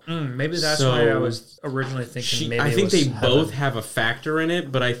Hell. Maybe that's why I was originally thinking. I think they both have a factor in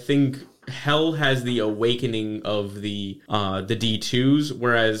it, but I think Hell has the awakening of the D2s,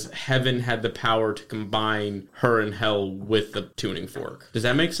 whereas Heaven had the power to combine her and Hell with the tuning fork. Does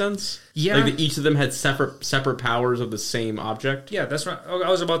that make sense? Yeah. Like each of them had separate powers of the same object? Yeah, that's right. I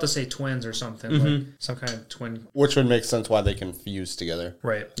was about to say twins or something, like some kind of twin. Which would make sense why they can fuse together.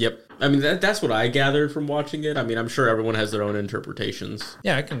 Right. Yep. I mean, that's what I gathered from watching it. I mean, I'm sure everyone has their own interpretations.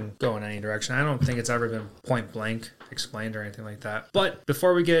 Yeah, I can go in any direction. I don't think it's ever been point blank explained or anything like that. But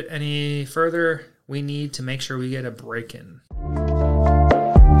before we get any further, we need to make sure we get a break in.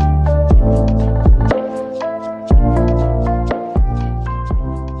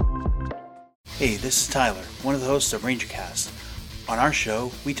 Hey, this is Tyler, one of the hosts of RangerCast. On our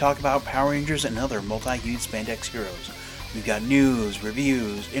show, we talk about Power Rangers and other multi-hued spandex heroes. We've got news,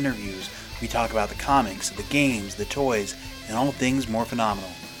 reviews, interviews. We talk about the comics, the games, the toys, and all things more phenomenal.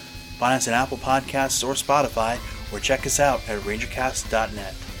 Find us at Apple Podcasts or Spotify, or check us out at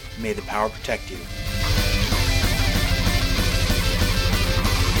rangercast.net. May the power protect you.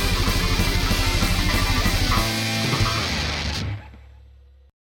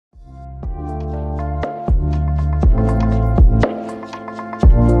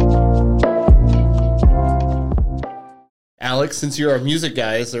 Alex, since you're a music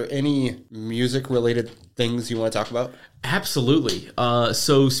guy, is there any music-related things you want to talk about? Absolutely.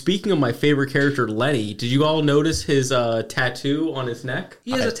 So speaking of my favorite character, Lenny, did you all notice his tattoo on his neck?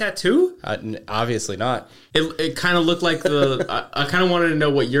 He has a tattoo? Obviously not. It kind of looked like I kind of wanted to know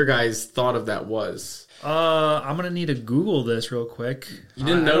what your guys thought of that was. I'm gonna need to Google this real quick. You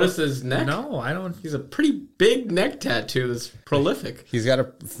didn't notice his neck? No, I don't. He's a pretty big neck tattoo that's prolific. He's got a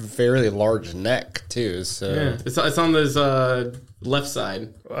fairly large neck, too, so... Yeah, it's on his left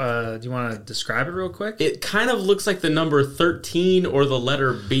side. Do you want to describe it real quick? It kind of looks like the number 13 or the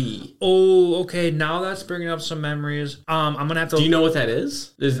letter B. Oh, okay. Now that's bringing up some memories. I'm gonna have to. Do you know what that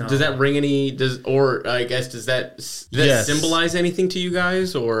is? No. Does that ring any? Does that Yes. symbolize anything to you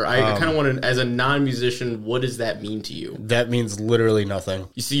guys? Or I kind of want to, as a non-musician, what does that mean to you? That means literally nothing.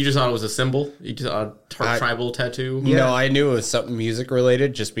 You just thought it was a symbol? You just thought a tribal tattoo? No, I knew it was something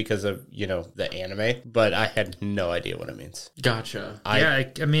music-related just because of, the anime, but I had no idea what it means. Gotcha.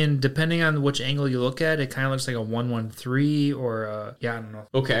 I mean, depending on which angle you look at, it kind of looks like a 113 or I don't know.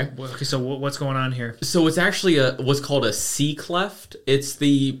 Okay. Okay, so what's going on here? So it's actually what's called a C cleft.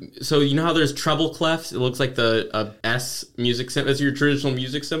 So you know how there's treble clefs? It looks like the S music symbol. That's your traditional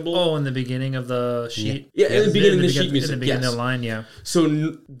music symbol. Oh, in the beginning of the sheet. Yeah, in the beginning of the sheet music. In the beginning yes. of the line, yeah. So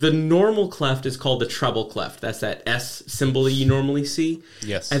the normal cleft is called the treble cleft. That's that S symbol you normally see.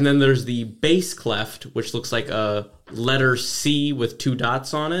 Yes. And then there's the bass cleft, which looks like a letter C with 2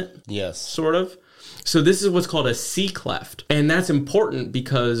 dots on it. Yes. Sort of. So this is what's called a C cleft. And that's important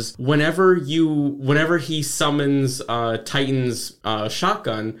because whenever he summons Titan's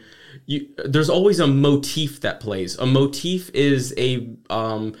shotgun, there's always a motif that plays. A motif is a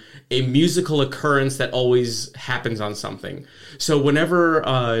musical occurrence that always happens on something. So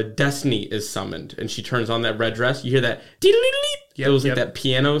whenever Destiny is summoned and she turns on that red dress, you hear that it was like that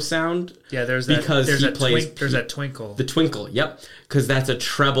piano sound. Yeah, there's that. Because there's he that plays there's that twinkle. The twinkle, yep. Because that's a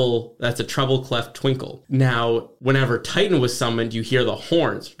treble clef twinkle. Now, whenever Titan was summoned, you hear the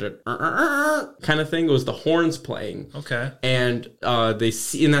horns kind of thing. It was the horns playing. Okay. And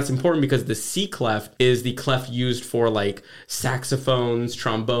and that's important because the C clef is the clef used for like saxophones,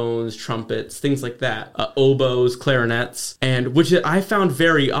 trombones, trumpets, things like that, oboes, clarinets, and which I found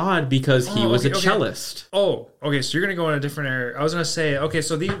very odd because he was a cellist. Oh, okay. So you're gonna go in a different area. I was gonna say, okay,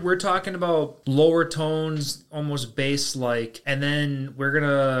 so we're talking about lower tones, almost bass-like, and then we're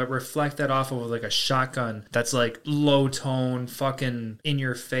gonna reflect that off of like a shotgun that's like low tone, fucking in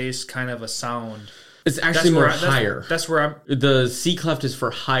your face kind of a sound. It's actually higher. That's where the C cleft is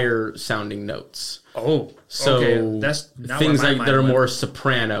for higher sounding notes. Oh, so okay. That's not things where my like mind that are went. more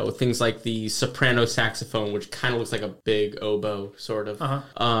soprano. Things like the soprano saxophone, which kind of looks like a big oboe, sort of.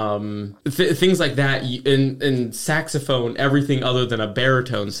 Things like that. In saxophone, everything other than a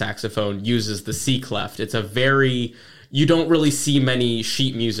baritone saxophone uses the C cleft. It's a very you don't really see many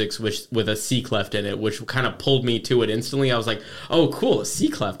sheet musics with a C cleft in it, which kind of pulled me to it instantly. I was like, oh, cool, a C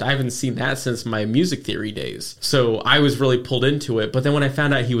cleft. I haven't seen that since my music theory days. So I was really pulled into it. But then when I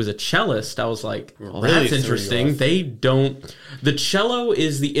found out he was a cellist, I was like, well, Really that's interesting. The cello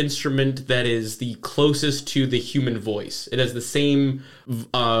is the instrument that is the closest to the human voice. It has the same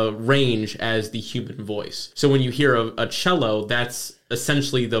range as the human voice. So when you hear a cello, that's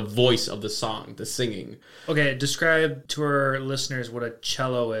essentially the voice of the song, the singing. Okay, describe to our listeners what a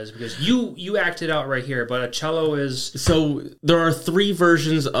cello is, because you acted out right here, but a cello is... So there are 3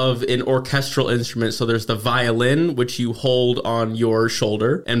 versions of an orchestral instrument. So there's the violin, which you hold on your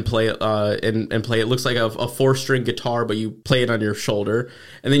shoulder and play and play. It looks like a 4-string guitar, but you play it on your shoulder.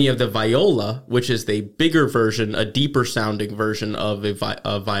 And then you have the viola, which is the bigger version, a deeper sounding version of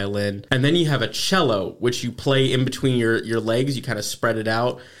a violin. And then you have a cello, which you play in between your legs. You kind of spread it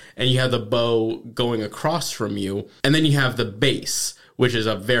out, and you have the bow going across from you. And then you have the bass, which is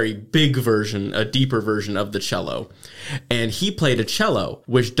a very big version, a deeper version of the cello. And he played a cello,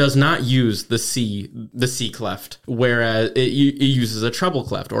 which does not use the C cleft, whereas it uses a treble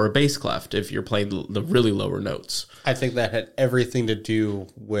cleft or a bass cleft if you're playing the really lower notes. I think that had everything to do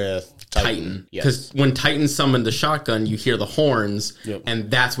with Titan. Because when Titan summoned the shotgun, you hear the horns, Yep. and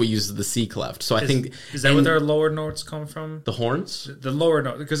that's what uses the C cleft. So I think... Is that where their lower notes come from? The horns? The lower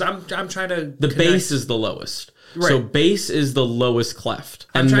note, because I'm trying to... The bass is the lowest. Right. So bass is the lowest cleft.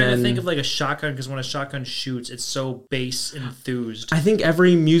 I'm trying to think of like a shotgun, because when a shotgun shoots, it's so bass enthused. I think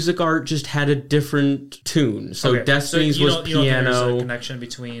every music art just had a different tune. So Okay, Destiny's you was don't think there's piano. a connection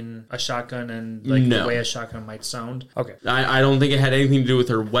between a shotgun and like the way a shotgun might sound? Okay. I don't think it had anything to do with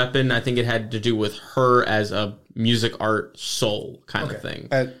her weapon. I think it had to do with her as a music art soul kind of thing.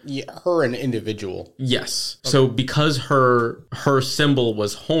 Yeah, her an individual. Yes. Okay. So because her symbol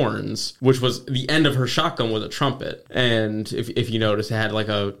was horns, which was the end of her shotgun was a trumpet, and if you notice, it had like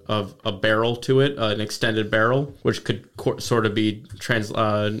a barrel to it, an extended barrel, which could sort of be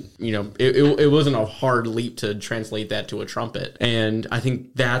it wasn't a hard leap to translate that to a trumpet, and I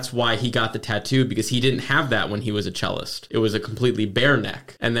think that's why he got the tattoo, because he didn't have that when he was a cellist. It was a completely bare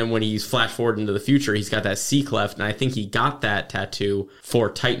neck, and then when he's flash forward into the future, he's got that C cleft, and I think he got that tattoo for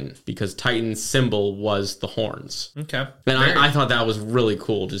Titan because Titan's symbol was the horns. Okay, and I thought that was really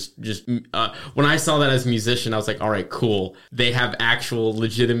cool. Just when I saw that as a musician, I was like, all right, cool. They have actual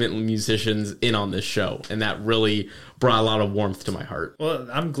legitimate musicians in on this show, and that really brought a lot of warmth to my heart. Well,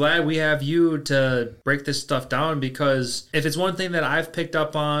 I'm glad we have you to break this stuff down, because if it's one thing that I've picked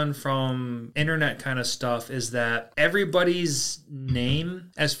up on from internet kind of stuff is that everybody's name,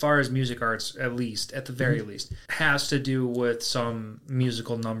 as far as music arts, at the very least, has to do with some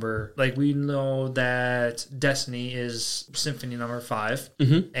musical number. Like, we know that Destiny is Symphony number 5.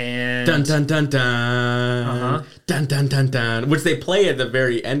 And dun dun dun dun. Dun dun dun dun. Which they play at the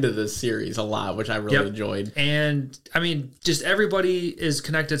very end of this series a lot, which I really enjoyed. And I mean, just everybody is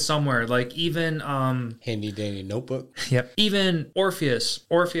connected somewhere. Like, even Handy dandy notebook. Yep. Even Orpheus.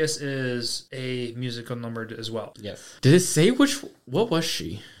 Orpheus is a musical number as well. Yes. Did it say what was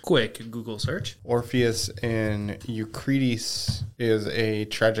she? Quick Google search. Orpheus and Eucrites is a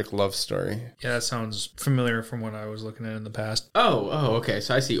tragic love story. Yeah, that sounds familiar from what I was looking at in the past. Oh, okay.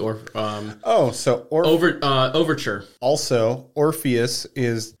 So I see Overture. Also, Orpheus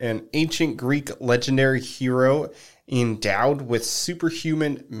is an ancient Greek legendary hero endowed with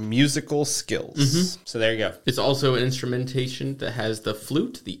superhuman musical skills. So there you go. It's also an instrumentation that has the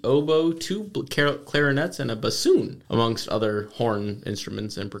flute, the oboe, 2 clarinets, and a bassoon, amongst other horn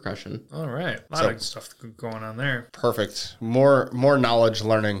instruments and percussion. All right. A lot of stuff going on there. Perfect. More knowledge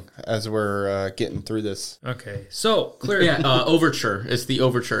learning as we're getting through this. Okay. So, clearly. Yeah, Overture. It's the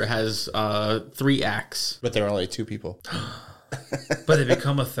Overture. It has 3 acts. But there are only 2 people. But they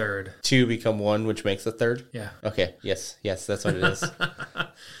become a third. 2 become 1, which makes a third? Yeah. Okay. Yes, that's what it is.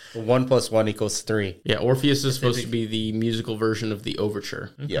 1 + 1 = 3. Yeah, Orpheus is supposed to be the musical version of the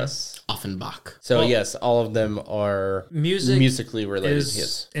Overture. Okay. Yes. Offenbach. So, yes, all of them are musically related. Is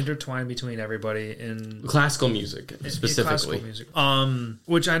yes. intertwined between everybody in classical music, specifically. Classical music.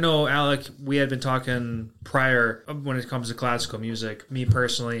 Which I know, Alec, we had been talking prior when it comes to classical music. Me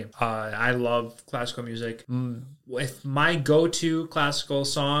personally, I love classical music. If my go-to classical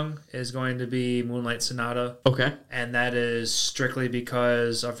song is going to be Moonlight Sonata. Okay. And that is strictly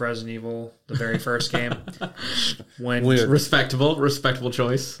because of Resident Evil, the very first game. Respectable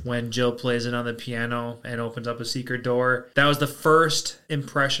choice. When Jill plays it on the piano and opens up a secret door. That was the first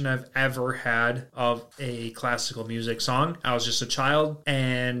impression I've ever had of a classical music song. I was just a child,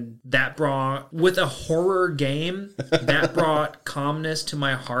 and that brought, with a horror game, that brought calmness to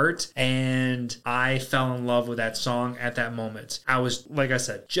my heart, and I fell in love with that song at that moment. I was, like I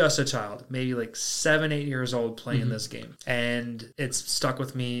said, just a child, maybe like 7-8 years old playing this game, and it's stuck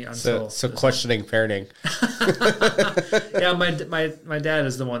with me until so questioning parenting. Yeah, my dad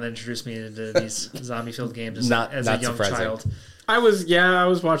is the one that introduced me into these zombie filled games as a young child. I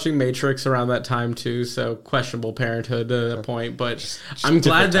was watching Matrix around that time too, so questionable parenthood at a point, but I'm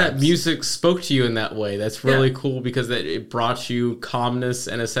glad that music spoke to you in that way. That's really cool, because it brought you calmness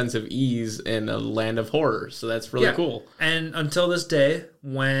and a sense of ease in a land of horror. So that's really cool. And until this day,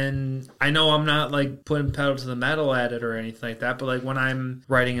 when I know I'm not like putting pedal to the metal at it or anything like that, but like when I'm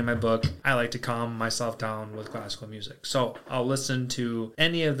writing in my book, I like to calm myself down with classical music. So I'll listen to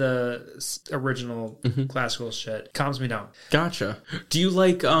any of the original classical shit. Calms me down. Gotcha. Do you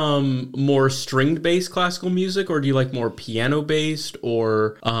like more stringed based classical music, or do you like more piano based,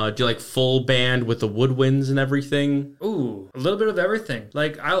 or do you like full band with the woodwinds and everything? Ooh, a little bit of everything.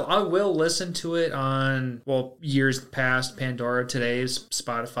 Like I will listen to it on, well, years past, Pandora, today's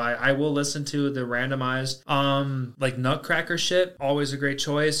Spotify. I will listen to the randomized, like Nutcracker shit, always a great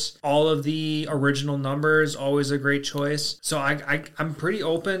choice. All of the original numbers, always a great choice. So I'm pretty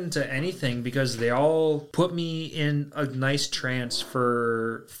open to anything, because they all put me in a nice trance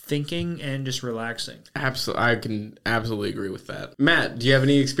for thinking and just relaxing. Absolutely, I can absolutely agree with that. Matt, do you have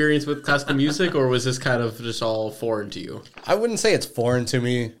any experience with classical music, or was this kind of just all foreign to you? I wouldn't say it's foreign to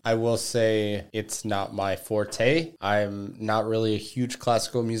me. I will say it's not my forte. I'm not really a huge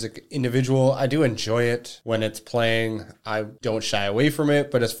classical music individual. I do enjoy it when it's playing. I don't shy away from it.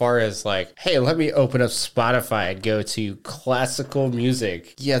 But as far as like, hey, let me open up Spotify and go to classical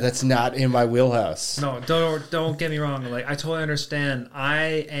music. Yeah, that's not in my wheelhouse. No, don't get me wrong. Like, I totally understand.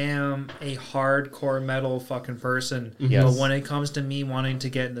 I am a hardcore metal fucking person. Yes. But when it comes to me wanting to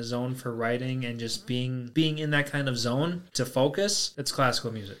get in the zone for writing and just being in that kind of zone to focus, it's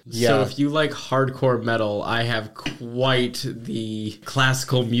classical music. Yeah. So if you like hardcore metal, I have quite the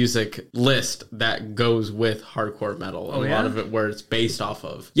classical music list that goes with hardcore metal. Oh, a yeah? lot of it where it's based off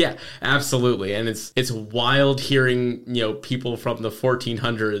of. Yeah, absolutely. And it's wild hearing, people from the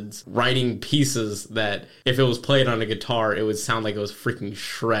 1400s writing pieces that if it was played on a guitar, it would sound like it was freaking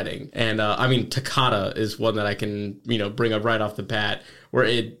shredding. And Toccata is one that I can, bring up right off the bat, where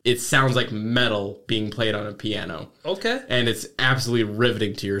it sounds like metal being played on a piano. Okay. And it's absolutely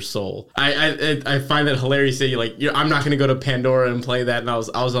riveting to your soul. I find that hilarious that I'm not going to go to Pandora and play that. And I was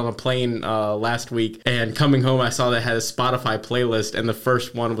on a plane last week, and coming home I saw that it had a Spotify playlist, and the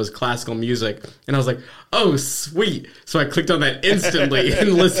first one was classical music, and I was like, oh sweet. So I clicked on that instantly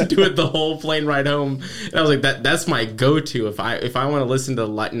and listened to it the whole plane ride home. And I was like, that's my go-to if I want to listen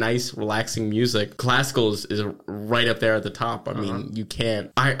to nice relaxing music. Classical is right up there at the top. I mean, you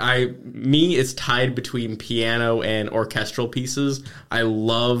can't. It's tied between piano and orchestral pieces. I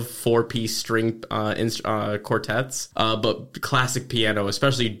love 4-piece string quartets, but classic piano,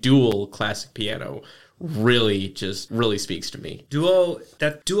 especially dual classic piano, really speaks to me. Duo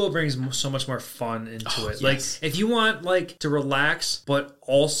brings so much more fun into it. Yes. Like, if you want to relax but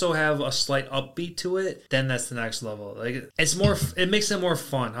also have a slight upbeat to it, then that's the next level. Like, it's more, it makes it more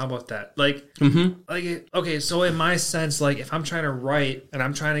fun. How about that? Okay, so in my sense, if I'm trying to write and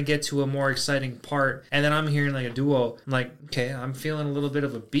I'm trying to get to a more exciting part, and then I'm hearing a duo, I'm like, okay, I'm feeling a little bit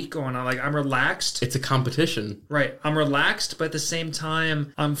of a beat going on. I'm relaxed. It's a competition. Right. I'm relaxed, but at the same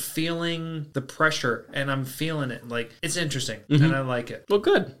time, I'm feeling the pressure and I'm feeling it. It's interesting, and I like it. Well,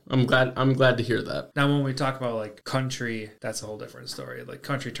 good. I'm glad to hear that. Now, when we talk about country, that's a whole different story.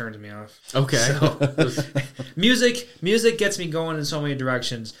 Country turns me off. Okay. So, music gets me going in so many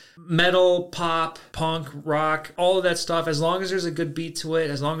directions. Metal, pop, punk, rock, all of that stuff. As long as there's a good beat to it,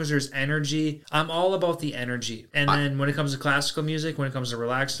 as long as there's energy, I'm all about the energy. And then when it comes to classical music, when it comes to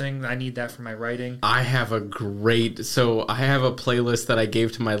relaxing, I need that for my writing. I have a playlist that I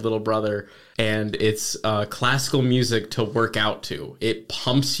gave to my little brother, and it's classical music to work out to. It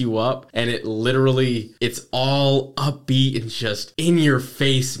pumps you up, and it's all upbeat and just in your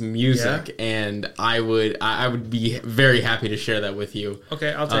face music. Yeah. And I would be very happy to share that with you.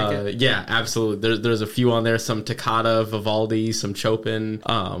 Okay, I'll take it. Yeah, absolutely. There's a few on there, some Toccata, Vivaldi, some Chopin,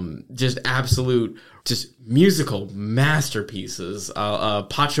 just musical masterpieces.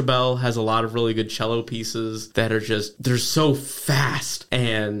 Pachelbel has a lot of really good cello pieces that are they're so fast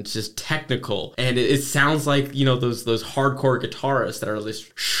and just technical. And it sounds like, those hardcore guitarists that are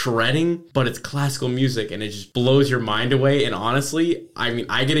just shredding, but it's classical music and it just blows your mind away. And honestly,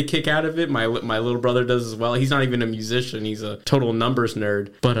 I get a kick out of it. My little brother does as well. He's not even a musician. He's a total numbers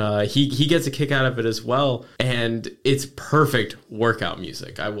nerd, but he gets a kick out of it as well. And it's perfect workout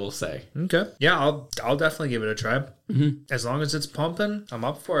music, I will say. Okay. Yeah, I'll definitely give it a try. Mm-hmm. As long as it's pumping, I'm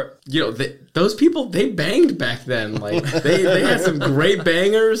up for it. Those people, they banged back then. They had some great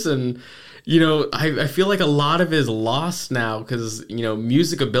bangers, and I feel like a lot of it is lost now because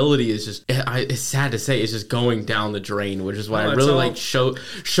music ability is just, it's sad to say, it's just going down the drain, which is why I really like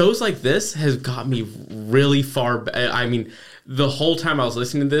shows like this has got me really far. The whole time I was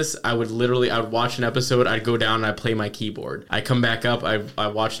listening to this, I would watch an episode, I'd go down and I'd play my keyboard. I come back up, I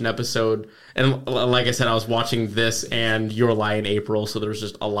watch an episode, and like I said, I was watching this and Your Lie in April, so there's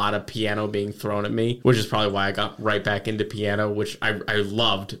just a lot of piano being thrown at me, which is probably why I got right back into piano, which I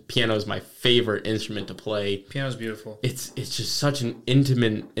loved. Piano is my favorite instrument to play. Piano's beautiful. It's just such an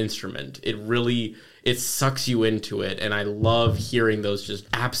intimate instrument. It sucks you into it, and I love hearing those just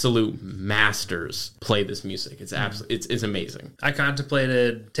absolute masters play this music. It's it's amazing. I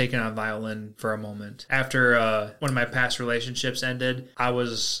contemplated taking on violin for a moment. After one of my past relationships ended, I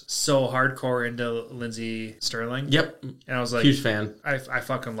was so hardcore into Lindsay Sterling. Yep. And I was like, huge fan. I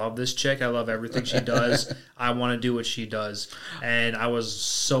fucking love this chick. I love everything she does. I want to do what she does. And I was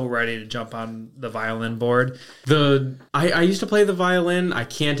so ready to jump on the violin board. I used to play the violin. I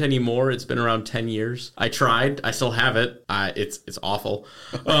can't anymore. It's been around 10 years. I tried. I still have it. It's awful.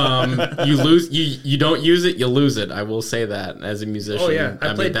 You don't use it, you lose it. I will say that as a musician. Oh yeah,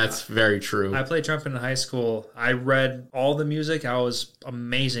 that's very true. I played trumpet in high school. I read all the music. I was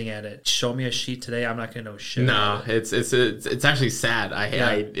amazing at it. Show me a sheet today, I'm not gonna know shit. Nah, it's actually sad.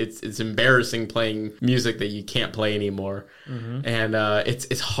 It's embarrassing playing music that you can't play anymore, and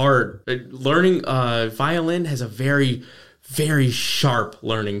it's hard. Learning violin has a very, very sharp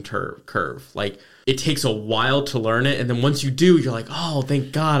learning curve. Like, it takes a while to learn it, and then once you do, you're like, oh,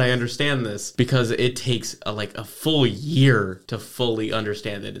 thank God I understand this, because it takes a full year to fully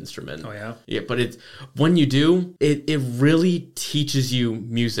understand that instrument. Oh, yeah? Yeah, but it's when you do, it really teaches you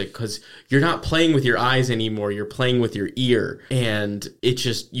music, because you're not playing with your eyes anymore, you're playing with your ear, and it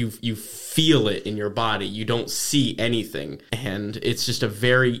just, you feel it in your body. You don't see anything, and it's just a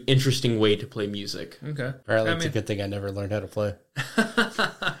very interesting way to play music. Okay. Apparently, it's a good thing I never learned how to play.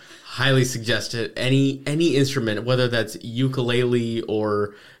 Highly suggest it. Any instrument, whether that's ukulele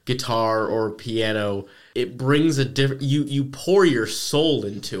or guitar or piano, it brings a different. You pour your soul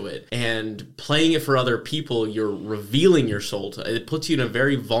into it, and playing it for other people, you're revealing your soul to. It puts you in a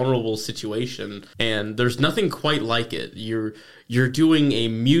very vulnerable situation, and there's nothing quite like it. You're doing a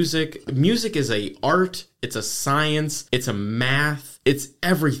music. Music is a art. It's a science. It's a math. It's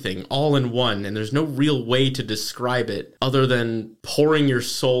everything all in one, and there's no real way to describe it other than pouring your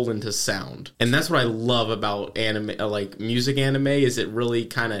soul into sound. And that's what I love about anime, like music anime, is it really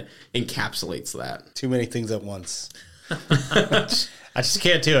kind of encapsulates that. Too many things at once. I just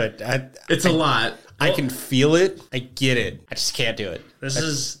can't do it. It's a lot. I can feel it. I get it. I just can't do it. This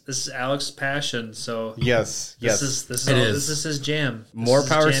is Alex's passion. So yes. this is his jam. More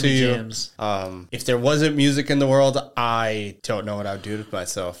power to you. Jams. If there wasn't music in the world, I don't know what I would do with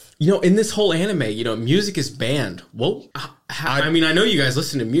myself. In this whole anime, music is banned. Well, I mean, I know you guys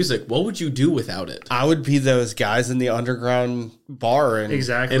listen to music. What would you do without it? I would be those guys in the underground bar in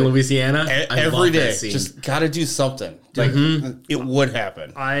Louisiana every day. Just got to do something. Like it would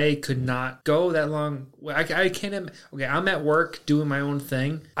happen. I could not go that long. I can't. Okay, I'm at work doing my own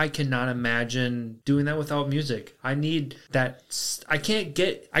thing. I cannot imagine doing that without music. I need that.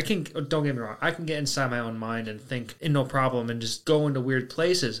 Don't get me wrong. I can get inside my own mind and think, no problem, and just go into weird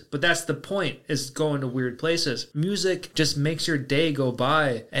places. But that's the point, is going to weird places. Music just makes your day go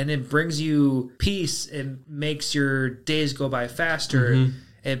by, and it brings you peace. It makes your days go by faster.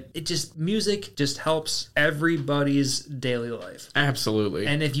 Music just helps everybody's daily life. Absolutely.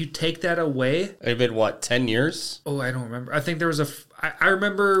 And if you take that away... It's been, 10 years? Oh, I don't remember. I think there was I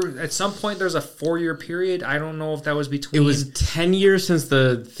remember at some point there was a 4-year period. I don't know if that was between... It was 10 years since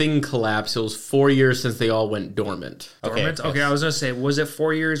the thing collapsed. It was 4 years since they all went dormant. Dormant? Okay, I was going to say, was it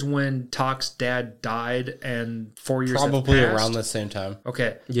 4 years when Takt's dad died and 4 years Probably around the same time.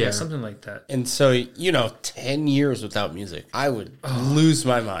 Okay. Yeah, something like that. And so, 10 years without music, I would lose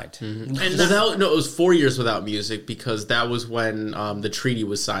my mind. Mm-hmm. And it was 4 years without music, because that was when the treaty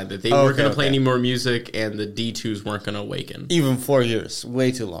was signed, that they weren't going to play any more music, and the D2s weren't going to awaken. Even 4 years.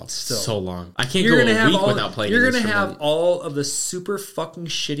 Way too long. So long. I can't go a week without playing. You're going to have all of the super fucking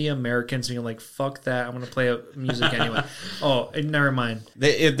shitty Americans being like, fuck that, I'm going to play music anyway. Oh, never mind.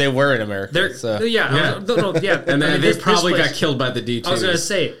 They were in America. And then they probably got killed by the D2s. I was going to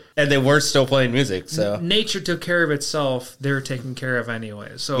say. And they were still playing music, so... Nature took care of itself. They were taken care of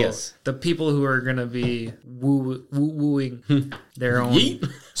anyway. So the people who are going to be wooing their own...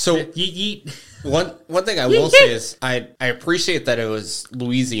 Yeet. So yeet. One thing I will say is I appreciate that it was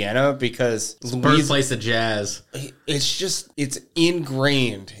Louisiana, because birthplace of jazz. It's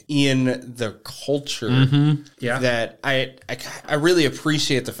ingrained in the culture that I really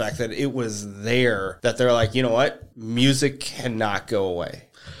appreciate the fact that it was there, that they're like, you know what? Music cannot go away.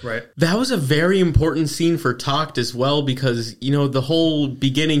 Right. That was a very important scene for Takt as well, because the whole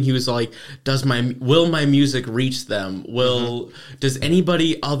beginning he was like, will my music reach them? Does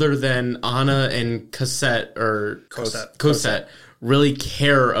anybody other than Anna and Cosette really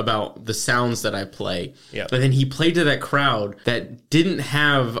care about the sounds that I play? Yeah. But then he played to that crowd that didn't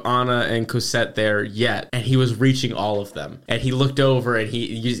have Anna and Cosette there yet, and he was reaching all of them. And he looked over, and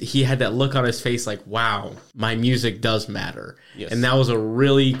he had that look on his face like, wow, my music does matter. Yes. And that was a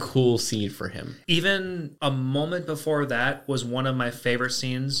really cool scene for him. Even a moment before that was one of my favorite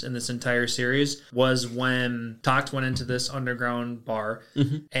scenes in this entire series, was when Takt went into this underground bar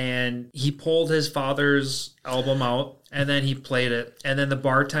and he pulled his father's album out, and then he played it, and then the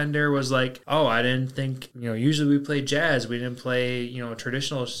bartender was like, oh, I didn't think, usually we play jazz, we didn't play,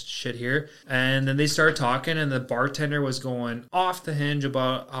 traditional shit here. And then they started talking, and the bartender was going off the hinge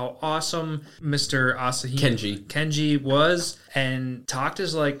about how awesome Mr. Kenji was, and Takt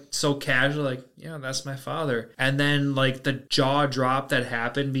is like so casual, like, yeah, that's my father. And then like the jaw drop that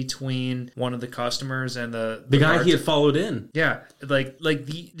happened between one of the customers and the guy he had followed in. Yeah, like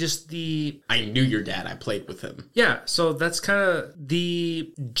the I knew your dad. I played with him. yeah. So that's kind of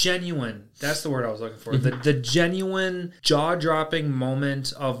the genuine. That's the word I was looking for. The genuine jaw dropping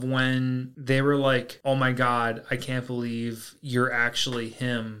moment of when they were like, "Oh my God, I can't believe you're actually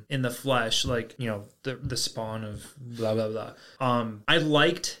him in the flesh." Like, you know, the spawn of blah blah blah. I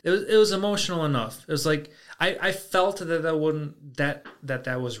liked it. It was emotional enough. It was like I felt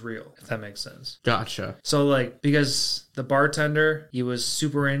that was real, if that makes sense. Gotcha. So like, because the bartender, he was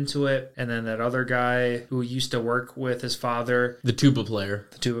super into it, and then that other guy who used to work with his father, The tuba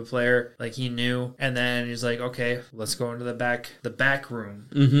player, like he knew, and then he's like, okay, let's go into the back room.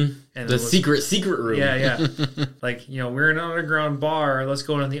 Mm-hmm. And The secret room. Yeah. Like, you know, we're in an underground bar. Let's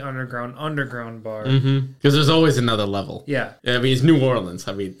go into the underground bar. Because there's always another level. Yeah. I mean, it's New Orleans.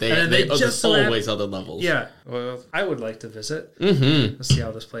 I mean, they just there's so always other levels. Yeah. Well, I would like to visit. Mm-hmm. Let's see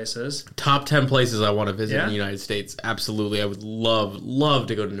how this place is. Top 10 places I want to visit Yeah? in the United States. Absolutely. I would love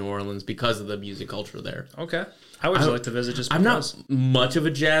to go to New Orleans because of the music culture there. Okay. I would like to visit just because. I'm not much of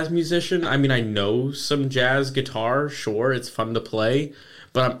a jazz musician. I mean, I know some jazz guitar. Sure, it's fun to play.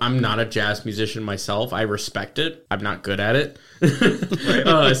 But I'm not a jazz musician myself. I respect it. I'm not good at it.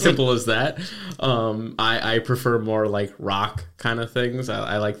 As simple as that. I prefer more like rock kind of things.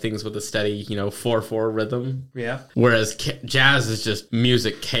 I like things with a steady, 4/4 rhythm. Yeah. Whereas jazz is just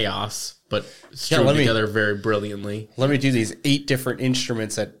music chaos, but strung together very brilliantly. Let me do these 8 different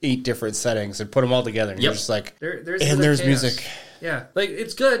instruments at 8 different settings and put them all together. And you're just like, there's music. Yeah, like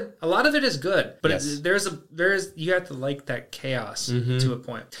it's good. A lot of it is good, but Yes. there's you have to like that chaos to a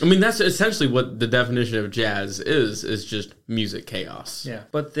point. I mean, that's essentially what the definition of jazz is just music chaos. Yeah,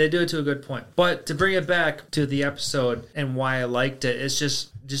 but they do it to a good point. But to bring it back to the episode and why I liked it, it's just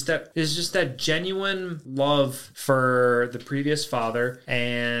that genuine love for the previous father,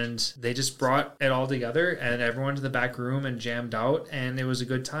 and they just brought it all together and everyone to the back room and jammed out, and it was a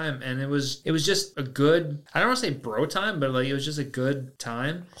good time. And it was just a good, I don't want to say bro time, but like it was just a good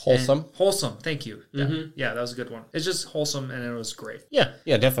time. Wholesome. Thank you. Yeah, that was a good one. It's just wholesome and it was great. Yeah,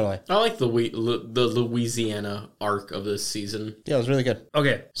 definitely. I like the Louisiana arc of this season. Yeah, it was really good.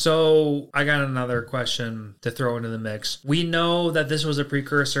 Okay, so I got another question to throw into the mix. We know that this was a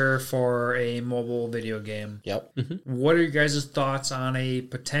precursor for a mobile video game. Yep. What are your guys' thoughts on a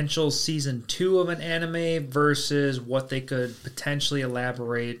potential season 2 of an anime versus what they could potentially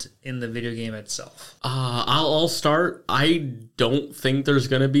elaborate in the video game itself? I'll start. I don't think there's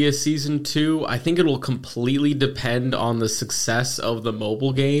going to be a season 2. I think it will completely depend on the success of the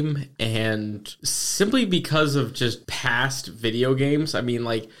mobile game, and simply because of just past video games. I mean,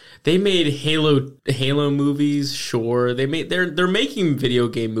 like, they made Halo movies, sure. They're making video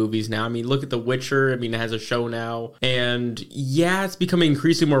game movies now. I mean, look at The Witcher. I mean, it has a show now. And yeah, it's becoming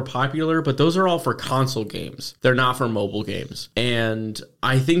increasingly more popular, but those are all for console games. They're not for mobile games. And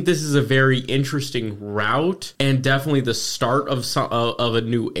I think this is a very interesting route and definitely the start of a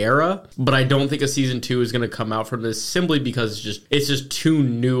new era. But I don't think a season 2 is going to come out from this simply because it's just too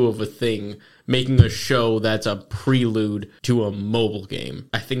new of a thing, making a show that's a prelude to a mobile game.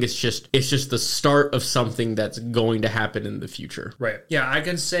 I think it's just the start of something that's going to happen in the future. Right. Yeah, I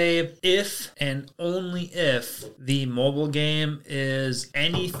can say if and only if the mobile game is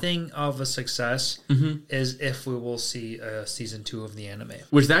anything of a success is if we will see a season 2 of the anime.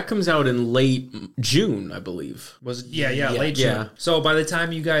 Which that comes out in late June, I believe. Was it? Late June. Yeah. So by the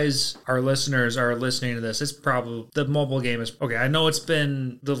time you guys, our listeners, are listening to this, it's probably, the mobile game is, okay, I know it's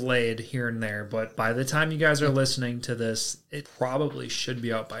been delayed here and there, but by the time you guys are listening to this, it probably should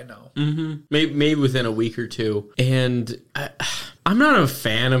be out by now. Maybe within a week or two. And I'm not a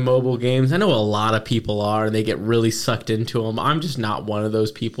fan of mobile games. I know a lot of people are, and they get really sucked into them. I'm just not one of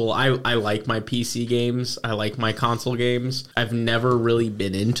those people. I like my PC games. I like my console games. I've never really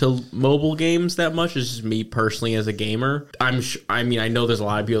been into mobile games that much. It's just me personally as a gamer. I know there's a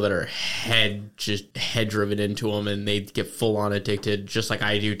lot of people that are head driven into them, and they get full on addicted, just like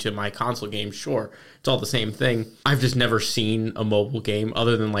I do to my console games. Sure, it's all the same thing. I've just never seen a mobile game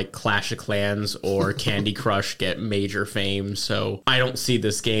other than like Clash of Clans or Candy Crush get major fame. So I don't see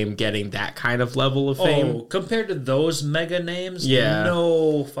this game getting that kind of level of fame. Oh, compared to those mega names, Yeah.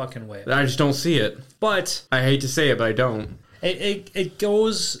 no fucking way. I just don't see it. But I hate to say it, but I don't. it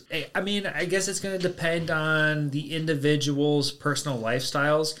goes, I mean, I guess it's going to depend on the individual's personal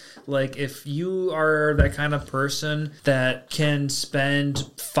lifestyles. Like, if you are that kind of person that can spend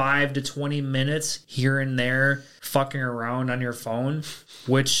 5 to 20 minutes here and there fucking around on your phone,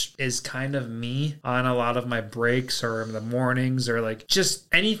 which is kind of me on a lot of my breaks or in the mornings, or like just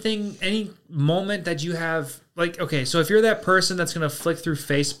anything, any moment that you have, like, okay, so if you're that person that's going to flick through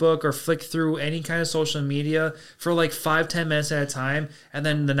Facebook or flick through any kind of social media for like 5-10 minutes at a time, and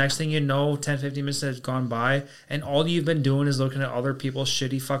then the next thing you know, 10-15 minutes has gone by, and all you've been doing is looking at other people's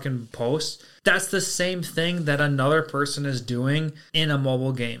shitty fucking posts, that's the same thing that another person is doing in a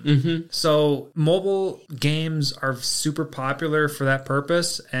mobile game. So mobile games are super popular for that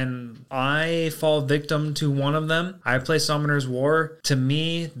purpose, and I fall victim to one of them. I play Summoner's War. To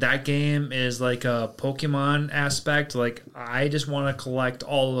me, that game is like a Pokemon aspect. Like, I just want to collect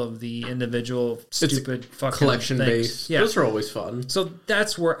all of the individual stupid fucking collection things. base. Yeah. Those are always fun. So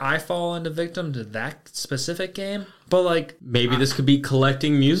that's where I fall into victim to that specific game. But like, Maybe this could be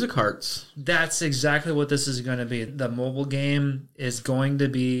collecting music hearts. that's exactly what this is going to be. The mobile game is going to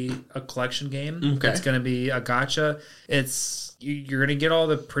be a collection game. Okay. It's going to be a gacha. You're going to get all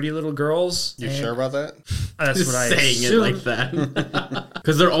the pretty little girls. You sure about that? That's Just what I saying assume. it like that.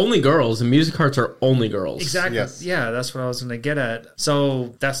 Because they're only girls, and music hearts are only girls. Exactly. Yes. Yeah, that's what I was going to get at.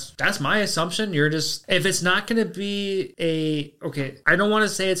 So that's my assumption. You're just, if it's not going to be I don't want to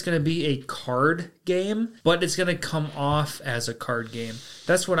say it's going to be a card game, but it's going to come off as a card game.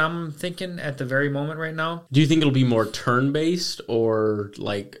 That's what I'm thinking at the very moment right now. Do you think it'll be more turn-based or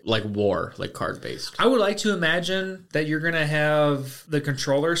like war, like card-based? I would like to imagine that you're going to have the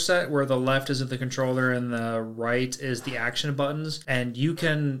controller set where the left is the controller and the right is the action buttons. And you're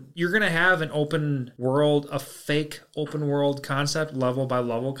going to have an open world, a fake open world concept, level by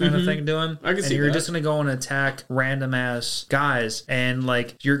level kind of thing doing. I can see you're that. just going to go and attack random ass guys. And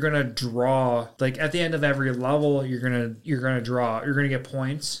like, you're going to draw, like at the end of every level, you're going to get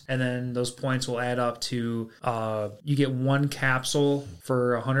points. And then those points will add up to, you get one capsule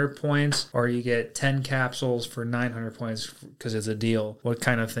for 100 points, or you get 10 capsules for 900 points because it's a deal. What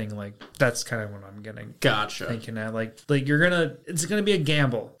kind of thing? Like, that's kind of what I'm getting. Gotcha. Thinking that like it's gonna be a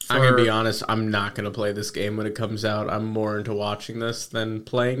gamble. I'm going to be honest, I'm not going to play this game when it comes out. I'm more into watching this than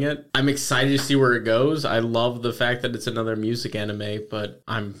playing it. I'm excited to see where it goes. I love the fact that it's another music anime, but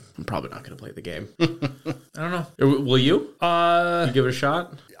I'm probably not going to play the game. I don't know. Will you? You give it a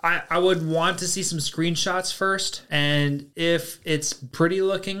shot? I would want to see some screenshots first, and if it's pretty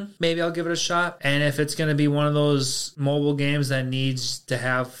looking, maybe I'll give it a shot. And if it's going to be one of those mobile games that needs to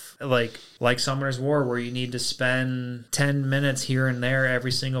have like Summoner's War, where you need to spend 10 minutes here and there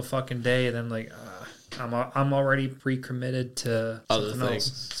every single fucking day, then like I'm already pre-committed to Other something things.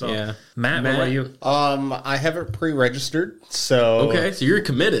 else. So Yeah. Matt, what about you? I haven't pre-registered, so Okay, so you're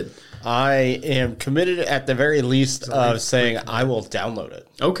committed. I am committed at the very least of saying I will download it.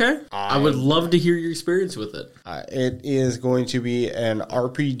 Okay. I would love to hear your experience with it. It is going to be an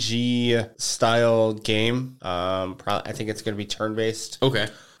RPG style game. I think it's going to be turn-based. Okay.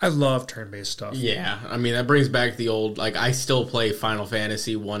 I love turn-based stuff. Yeah, I mean, that brings back the old, like, I still play Final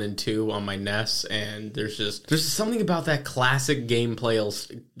Fantasy 1 and 2 on my NES, and there's just something about that classic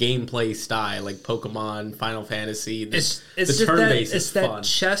gameplay style, like Pokemon, Final Fantasy. It's the just turn-based it's is that fun.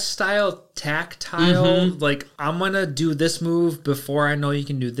 chess style tactile. Like, I'm gonna do this move before I know you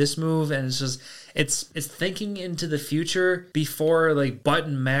can do this move, and it's just it's thinking into the future before like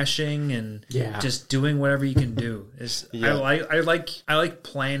button mashing and just doing whatever you can do. I like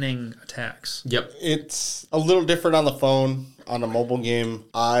planning attacks. Yep. It's a little different on the phone. On a mobile game,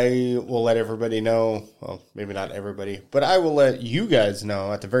 I will let everybody know, well, maybe not everybody, but I will let you guys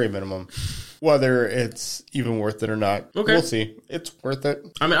know at the very minimum whether it's even worth it or not. Okay. We'll see. It's worth it.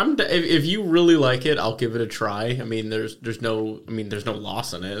 I mean, if you really like it, I'll give it a try. I mean, there's no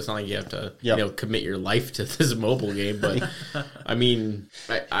loss in it. It's not like you have to commit your life to this mobile game. But I mean,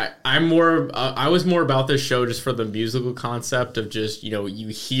 I was more about this show just for the musical concept of just you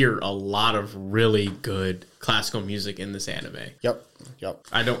hear a lot of really good classical music in this anime. Yep.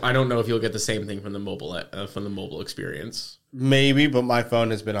 I don't know if you'll get the same thing from the mobile experience. Maybe, but my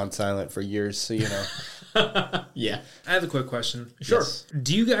phone has been on silent for years, so you know. Yeah. I have a quick question. Sure. Yes.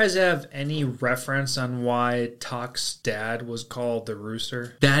 Do you guys have any reference on why Takt's dad was called the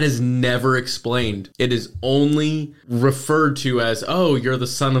Rooster? That is never explained. It is only referred to as, oh, you're the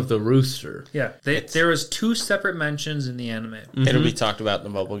son of the rooster. Yeah. There was 2 separate mentions in the anime. It'll be talked about in the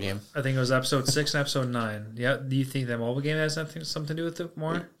mobile game. I think it was episode 6 and episode 9. Yeah. Do you think that mobile game has something to do with it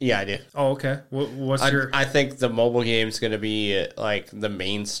more? Yeah, I do. Oh, okay. I think the mobile game's going to be like the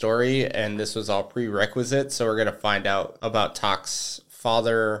main story, and this was all prerequisite. So we're going to find out about Takt's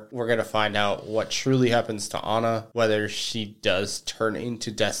father. We're going to find out what truly happens to Anna, whether she does turn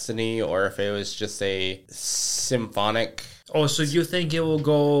into Destiny or if it was just a symphonic Oh, so you think it will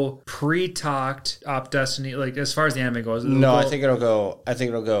go pre-Takt Op Destiny, like as far as the anime goes? No, I think it'll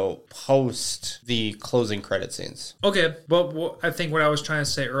go post the closing credit scenes. Okay, but I think what I was trying to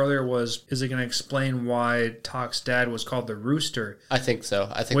say earlier was, is it going to explain why Takt's dad was called the Rooster? I think so.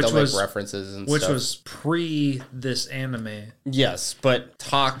 I think they'll make references and which stuff. Which was pre this anime. Yes, but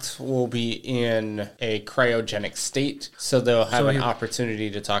Takt will be in a cryogenic state, so they'll have an opportunity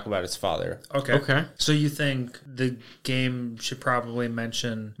to talk about his father. Okay. So you think the game should probably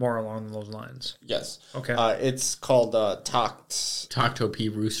mention more along those lines? Yes. Okay. It's called Takt. Takto P.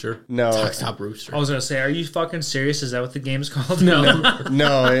 Rooster. No. Takt Rooster. I was going to say, are you fucking serious? Is that what the game's called?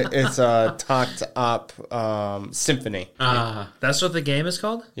 No, it's Takt Op Symphony. That's what the game is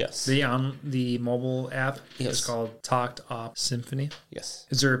called? Yes. The mobile app Yes. is called Takt Op Symphony? Yes.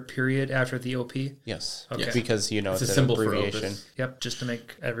 Is there a period after the OP? Yes. Okay. Because, it's a an symbol for abbreviation. Opus. Yep, just to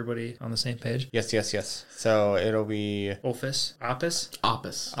make everybody on the same page. Yes. So it'll be Opus? Opus.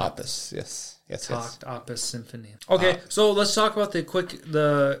 Yes. Takt Opus Symphony. Okay, so let's talk about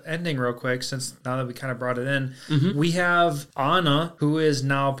the ending real quick, since now that we kind of brought it in. We have Anna, who is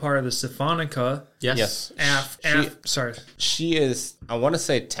now part of the Symphonica. Yes. Sorry. She is, I want to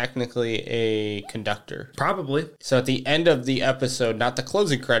say, technically a conductor. Probably. So at the end of the episode, not the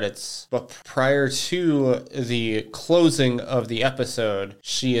closing credits, but prior to the closing of the episode,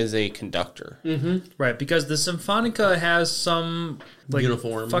 she is a conductor. Right, because the Symphonica has some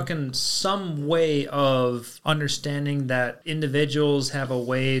uniform, fucking some way of understanding that individuals have a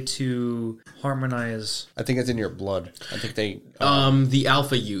way to harmonize. I think it's in your blood. I think they the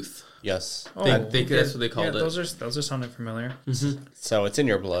Alpha Youth. Yes. That's what they called it. Those are sounding familiar. So it's in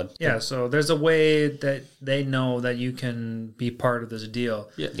your blood. Yeah, so there's a way that they know that you can be part of this deal.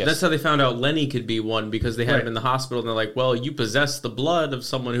 Yeah, that's how they found out Lenny could be one, because they had him in the hospital and they're like, well, you possess the blood of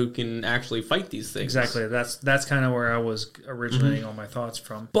someone who can actually fight these things. Exactly. That's kind of where I was originating all my thoughts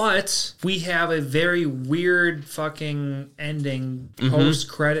from. But we have a very weird fucking ending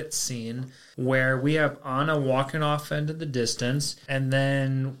post-credit scene where we have Anna walking off into the distance, and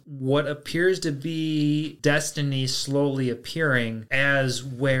then what appears to be Destiny slowly appearing as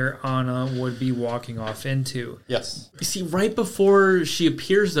where Anna would be walking off into. Yes. You see, right before she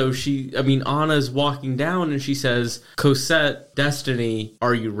appears, though, Anna's walking down and she says, Cosette, Destiny,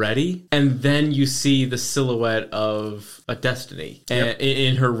 are you ready? And then you see the silhouette of a Destiny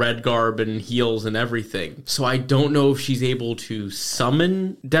in her red garb and heels and everything. So I don't know if she's able to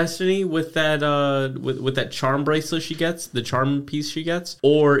summon Destiny with that with that charm bracelet she gets, the charm piece she gets,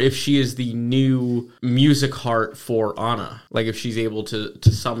 or if she is the new music heart for Anna, like if she's able to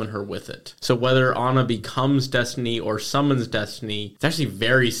summon her with it. So whether Anna becomes Destiny or summons Destiny, it's actually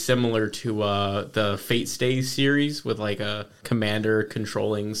very similar to the Fate Stays series with like a commander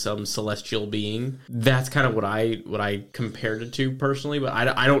controlling some celestial being. That's kind of what I compared it to personally, but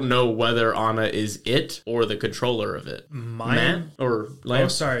I don't know whether Anna is it or the controller of it. Matt or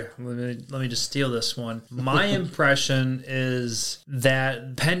Lance? Oh, sorry. Let me just steal this one. My impression is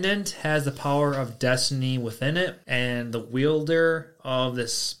that Pendant has the power of Destiny within it, and the wielder of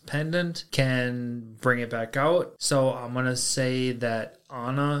this pendant can bring it back out. So I'm going to say that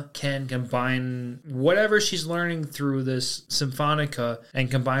Anna can combine whatever she's learning through this Symphonica and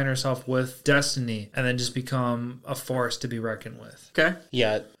combine herself with Destiny, and then just become a force to be reckoned with. Okay.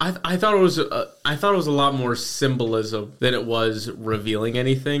 Yeah. I thought it was a lot more symbolism than it was revealing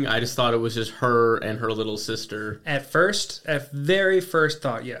anything. I just thought it was just her and her little sister. At very first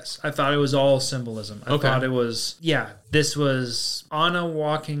thought, yes. I thought it was all symbolism. I thought it was, this was Anna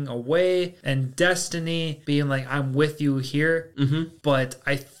walking away and Destiny being like, I'm with you here. But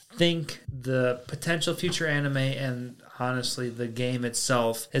I think the potential future anime and honestly the game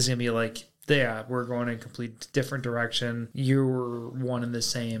itself is going to be like, we're going in a complete different direction. You're one and the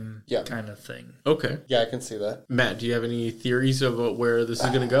same kind of thing. Okay. Yeah, I can see that. Matt, do you have any theories about where this is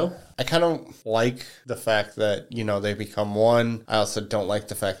going to go? I kind of like the fact that, they become one. I also don't like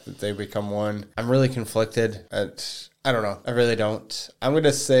the fact that they become one. I'm really conflicted. I don't know. I really don't. I'm going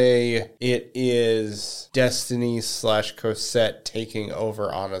to say it is Destiny / Cosette taking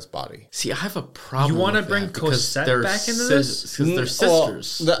over Anna's body. See, I have a problem. You want to with bring that because Cosette they're back into this? Because they're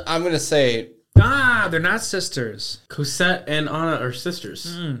sisters. Well, I'm going to say... they're not sisters. Cosette and Anna are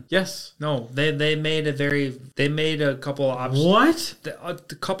sisters. Yes. No, they made a couple of options. What?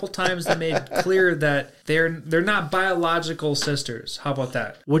 A couple times they made clear that they're not biological sisters. How about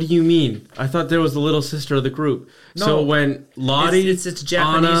that? What do you mean? I thought there was the little sister of the group. No, so when Lottie, it's a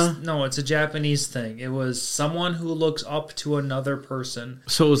Japanese. Anna, no, it's a Japanese thing. It was someone who looks up to another person.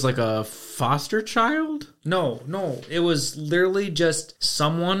 So it was like a foster child? No, it was literally just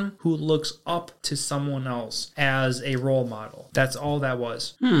someone who looks up to someone else as a role model. That's all that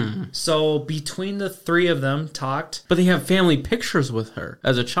was. So between the three of them, Takt. But they have family pictures with her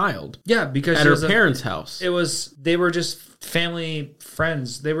as a child. Yeah, because At her parents' house. They were just family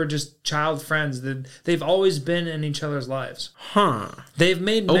friends. They were just child friends. They've always been in each other's lives. Huh. They've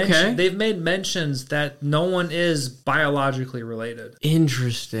made mentions that no one is biologically related.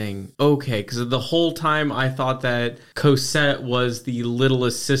 Interesting. Okay, because the whole time I thought that Cosette was the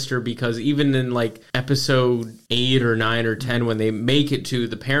littlest sister, because even in like episode 8 or 9 or 10, when they make it to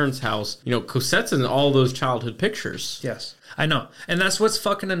the parents' house, you know, Cosette's in all those childhood pictures. Yes. I know. And that's what's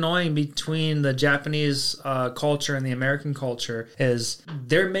fucking annoying between the Japanese culture and the American culture is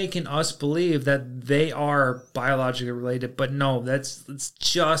they're making us believe that they are biologically related. But no, it's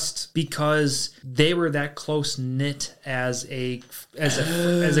just because they were that close knit as a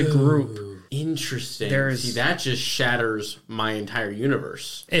group. Interesting. There's- See, that just shatters my entire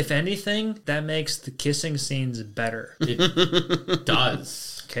universe. If anything, that makes the kissing scenes better. It does.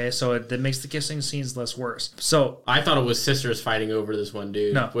 Okay, so it makes the kissing scenes less worse. So I thought it was sisters fighting over this one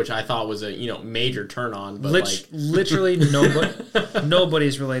dude, No. which I thought was a major turn on. But literally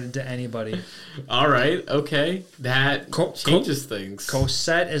nobody's related to anybody. all right, okay, that changes things.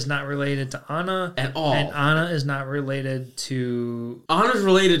 Cosette is not related to Anna At all. and Anna is not related to Anna's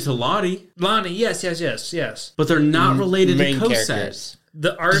related to Lottie, Lonnie. Yes. but they're not related to Main Cosette.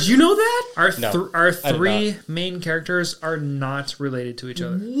 Did characters. you know that? Our did three main characters are not related to each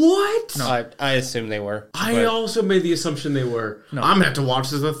other. What? I assume they were. I but also made the assumption they were. No. I'm gonna have to watch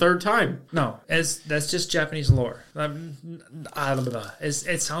this a third time. No, that's just Japanese lore.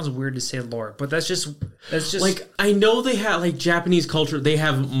 It sounds weird to say lore, but that's just Like, I know they have, like, Japanese culture, they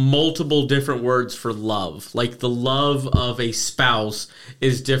have multiple different words for love. Like, the love of a spouse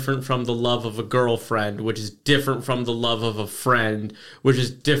is different from the love of a girlfriend, which is different from the love of a friend, which is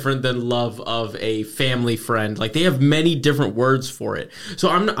different than love of a family friend. Like, they have many different words for it. So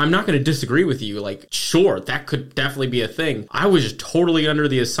I'm not going to disagree with you. Like, sure, that could definitely be a thing. I was just totally under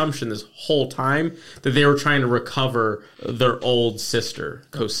the assumption this whole time that they were trying to recover their old sister,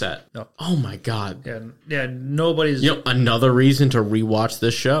 Cosette. No. Oh, my God. yeah. Nobody's Another reason to rewatch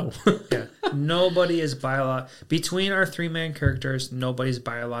this show. yeah. Nobody is between our three main characters. Nobody's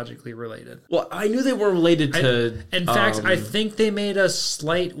biologically related. Well, I knew they were related to. In fact, I think they made a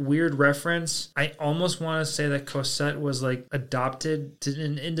slight weird reference. I almost want to say that Cosette was like adopted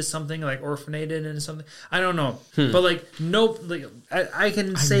into something, like orphanated into something. I don't know, but like no, like I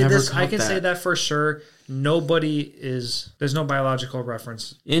can say never this. I caught can say that for sure. There's no biological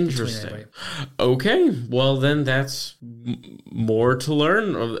reference. Interesting. Okay, well then that's more to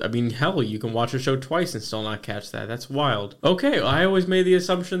learn. I mean, hell, you can watch a show twice and still not catch that. That's wild. Okay, I always made the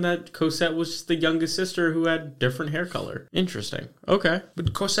assumption that Cosette was the youngest sister who had different hair color. Interesting. Okay.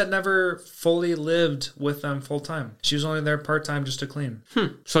 But Cosette never fully lived with them full time. She was only there part time just to clean.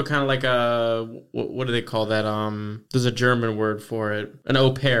 So kind of like a what do they call that? There's a German word for it. An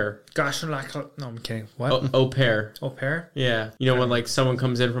au pair. Gosh, no, I'm kidding. What? Au pair. Au pair? Yeah. You know, when like someone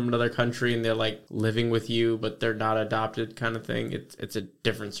comes in from another country and they're like living with you, but they're not adopted kind of thing. It's a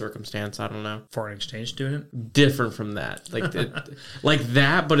different circumstance. I don't know. Foreign exchange student? Different from that. Like like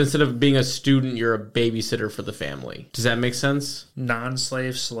that, but instead of being a student, you're a babysitter for the family. Does that make sense?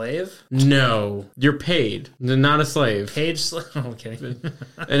 Non-slave slave? No. You're paid. Not a slave. Paid slave? Okay.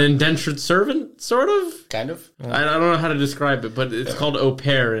 An indentured servant, sort of? Kind of. I don't know how to describe it, but it's called au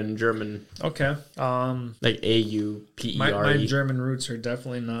pair in German. Okay. Like A-U-P-E-R-E. My German roots are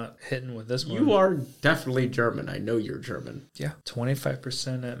definitely not hitting with this one. You are definitely German. I know you're German. Yeah.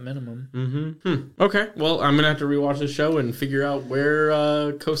 25% at minimum. Okay. Well, I'm going to have to rewatch the show and figure out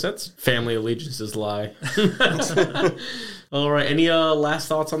where Cosette's family allegiances lie. All right. Any last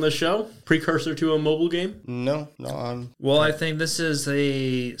thoughts on the show? Precursor to a mobile game? No. Well, I think this is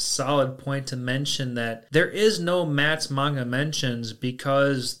a solid point to mention that there is no Matt's Manga Mentions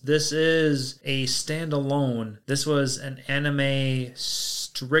because this is a standalone. This was an anime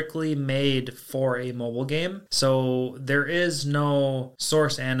strictly made for a mobile game. So there is no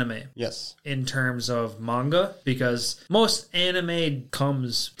source anime. Yes. In terms of manga, because most anime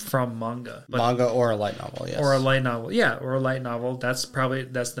comes from manga. Manga or a light novel, yes. Or a light novel. Yeah, or a light novel. That's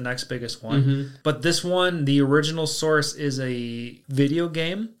the next biggest one. But this one, the original source is a video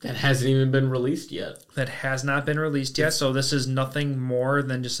game. That hasn't even been released yet. That has not been released yet. So this is nothing more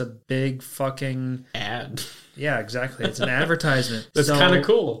than just a big fucking ad. Yeah, exactly. It's an advertisement. That's So, kind of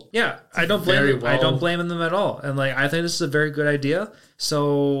cool. Yeah, I don't blame very them. I well- don't blame them at all. And like, I think this is a very good idea.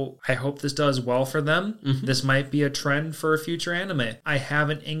 So I hope this does well for them. This might be a trend for a future anime. I have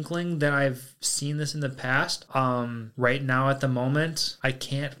an inkling that I've seen this in the past. Right now at the moment, I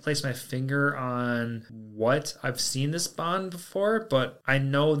can't place my finger on what I've seen this spawn before, but I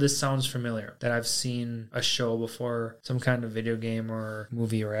know this sounds familiar. That I've seen a show before, some kind of video game or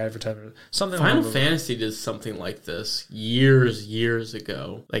movie or advertisement, something. Final along those lines. Fantasy did something like this years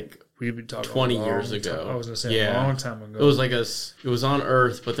ago. Like We've been talking 20 a long years time- ago. I was gonna say Yeah. a long time ago. it was like it was on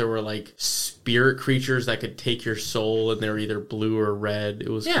Earth, but there were like spirit creatures that could take your soul, and they were either blue or red. It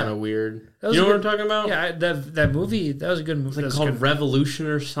was Yeah. kind of weird. That was You know a what I'm good- talking about? Yeah, that movie, that was a good movie. It's That like was called good. Revolution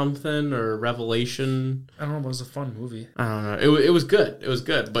or something, or Revelation. I don't know, but it was a fun movie. I don't know. It was good. It was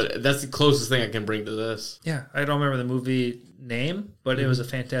good, but that's the closest thing I can bring to this. Yeah, I don't remember the movie name, but it was a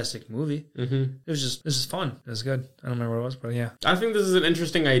fantastic movie. Mm-hmm. It was just, this is fun. It was good. I don't remember what it was, but yeah. I think this is an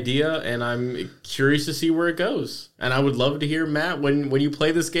interesting idea, and I'm curious to see where it goes. And I would love to hear, Matt, when you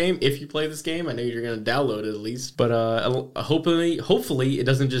play this game, if you play this game, I know you're going to download it at least, but hopefully it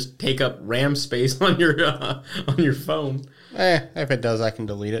doesn't just take up RAM space on your phone. If it does, I can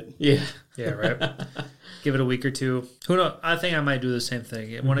delete it. Yeah. Yeah, right. Give it a week or two. Who knows? I think I might do the same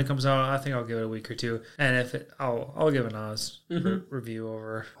thing. When it comes out, I think I'll give it a week or two. And if it, I'll give an honest review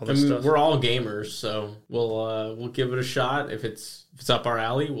over all I this mean, stuff. we're all gamers, so we'll give it a shot. If it's up our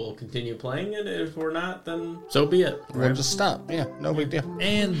alley, we'll continue playing it. If we're not, then so be it. We'll just stop. Yeah, no big deal.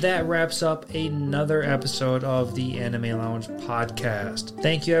 And that wraps up another episode of the Anime Lounge podcast.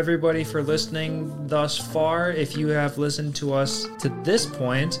 Thank you, everybody, for listening thus far. If you have listened to us to this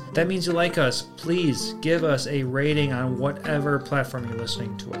point, that means you like us. Please give us a rating on whatever platform you're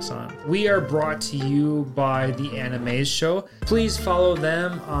listening to us on. We are brought to you by the Animes Show. Please follow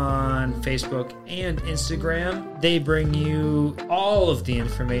them on Facebook and Instagram. They bring you all of the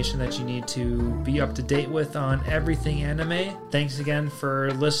information that you need to be up to date with on everything anime. Thanks again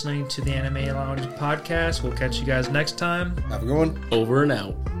for listening to the Anime Lounge podcast. We'll catch you guys next time. Have a good one. Over and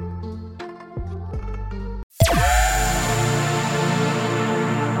out.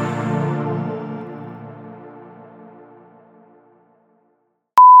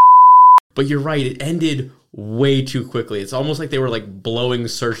 But you're right, it ended way too quickly. It's almost like they were like blowing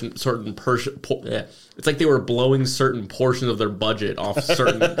it's like they were blowing certain portions of their budget off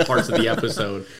certain parts of the episode.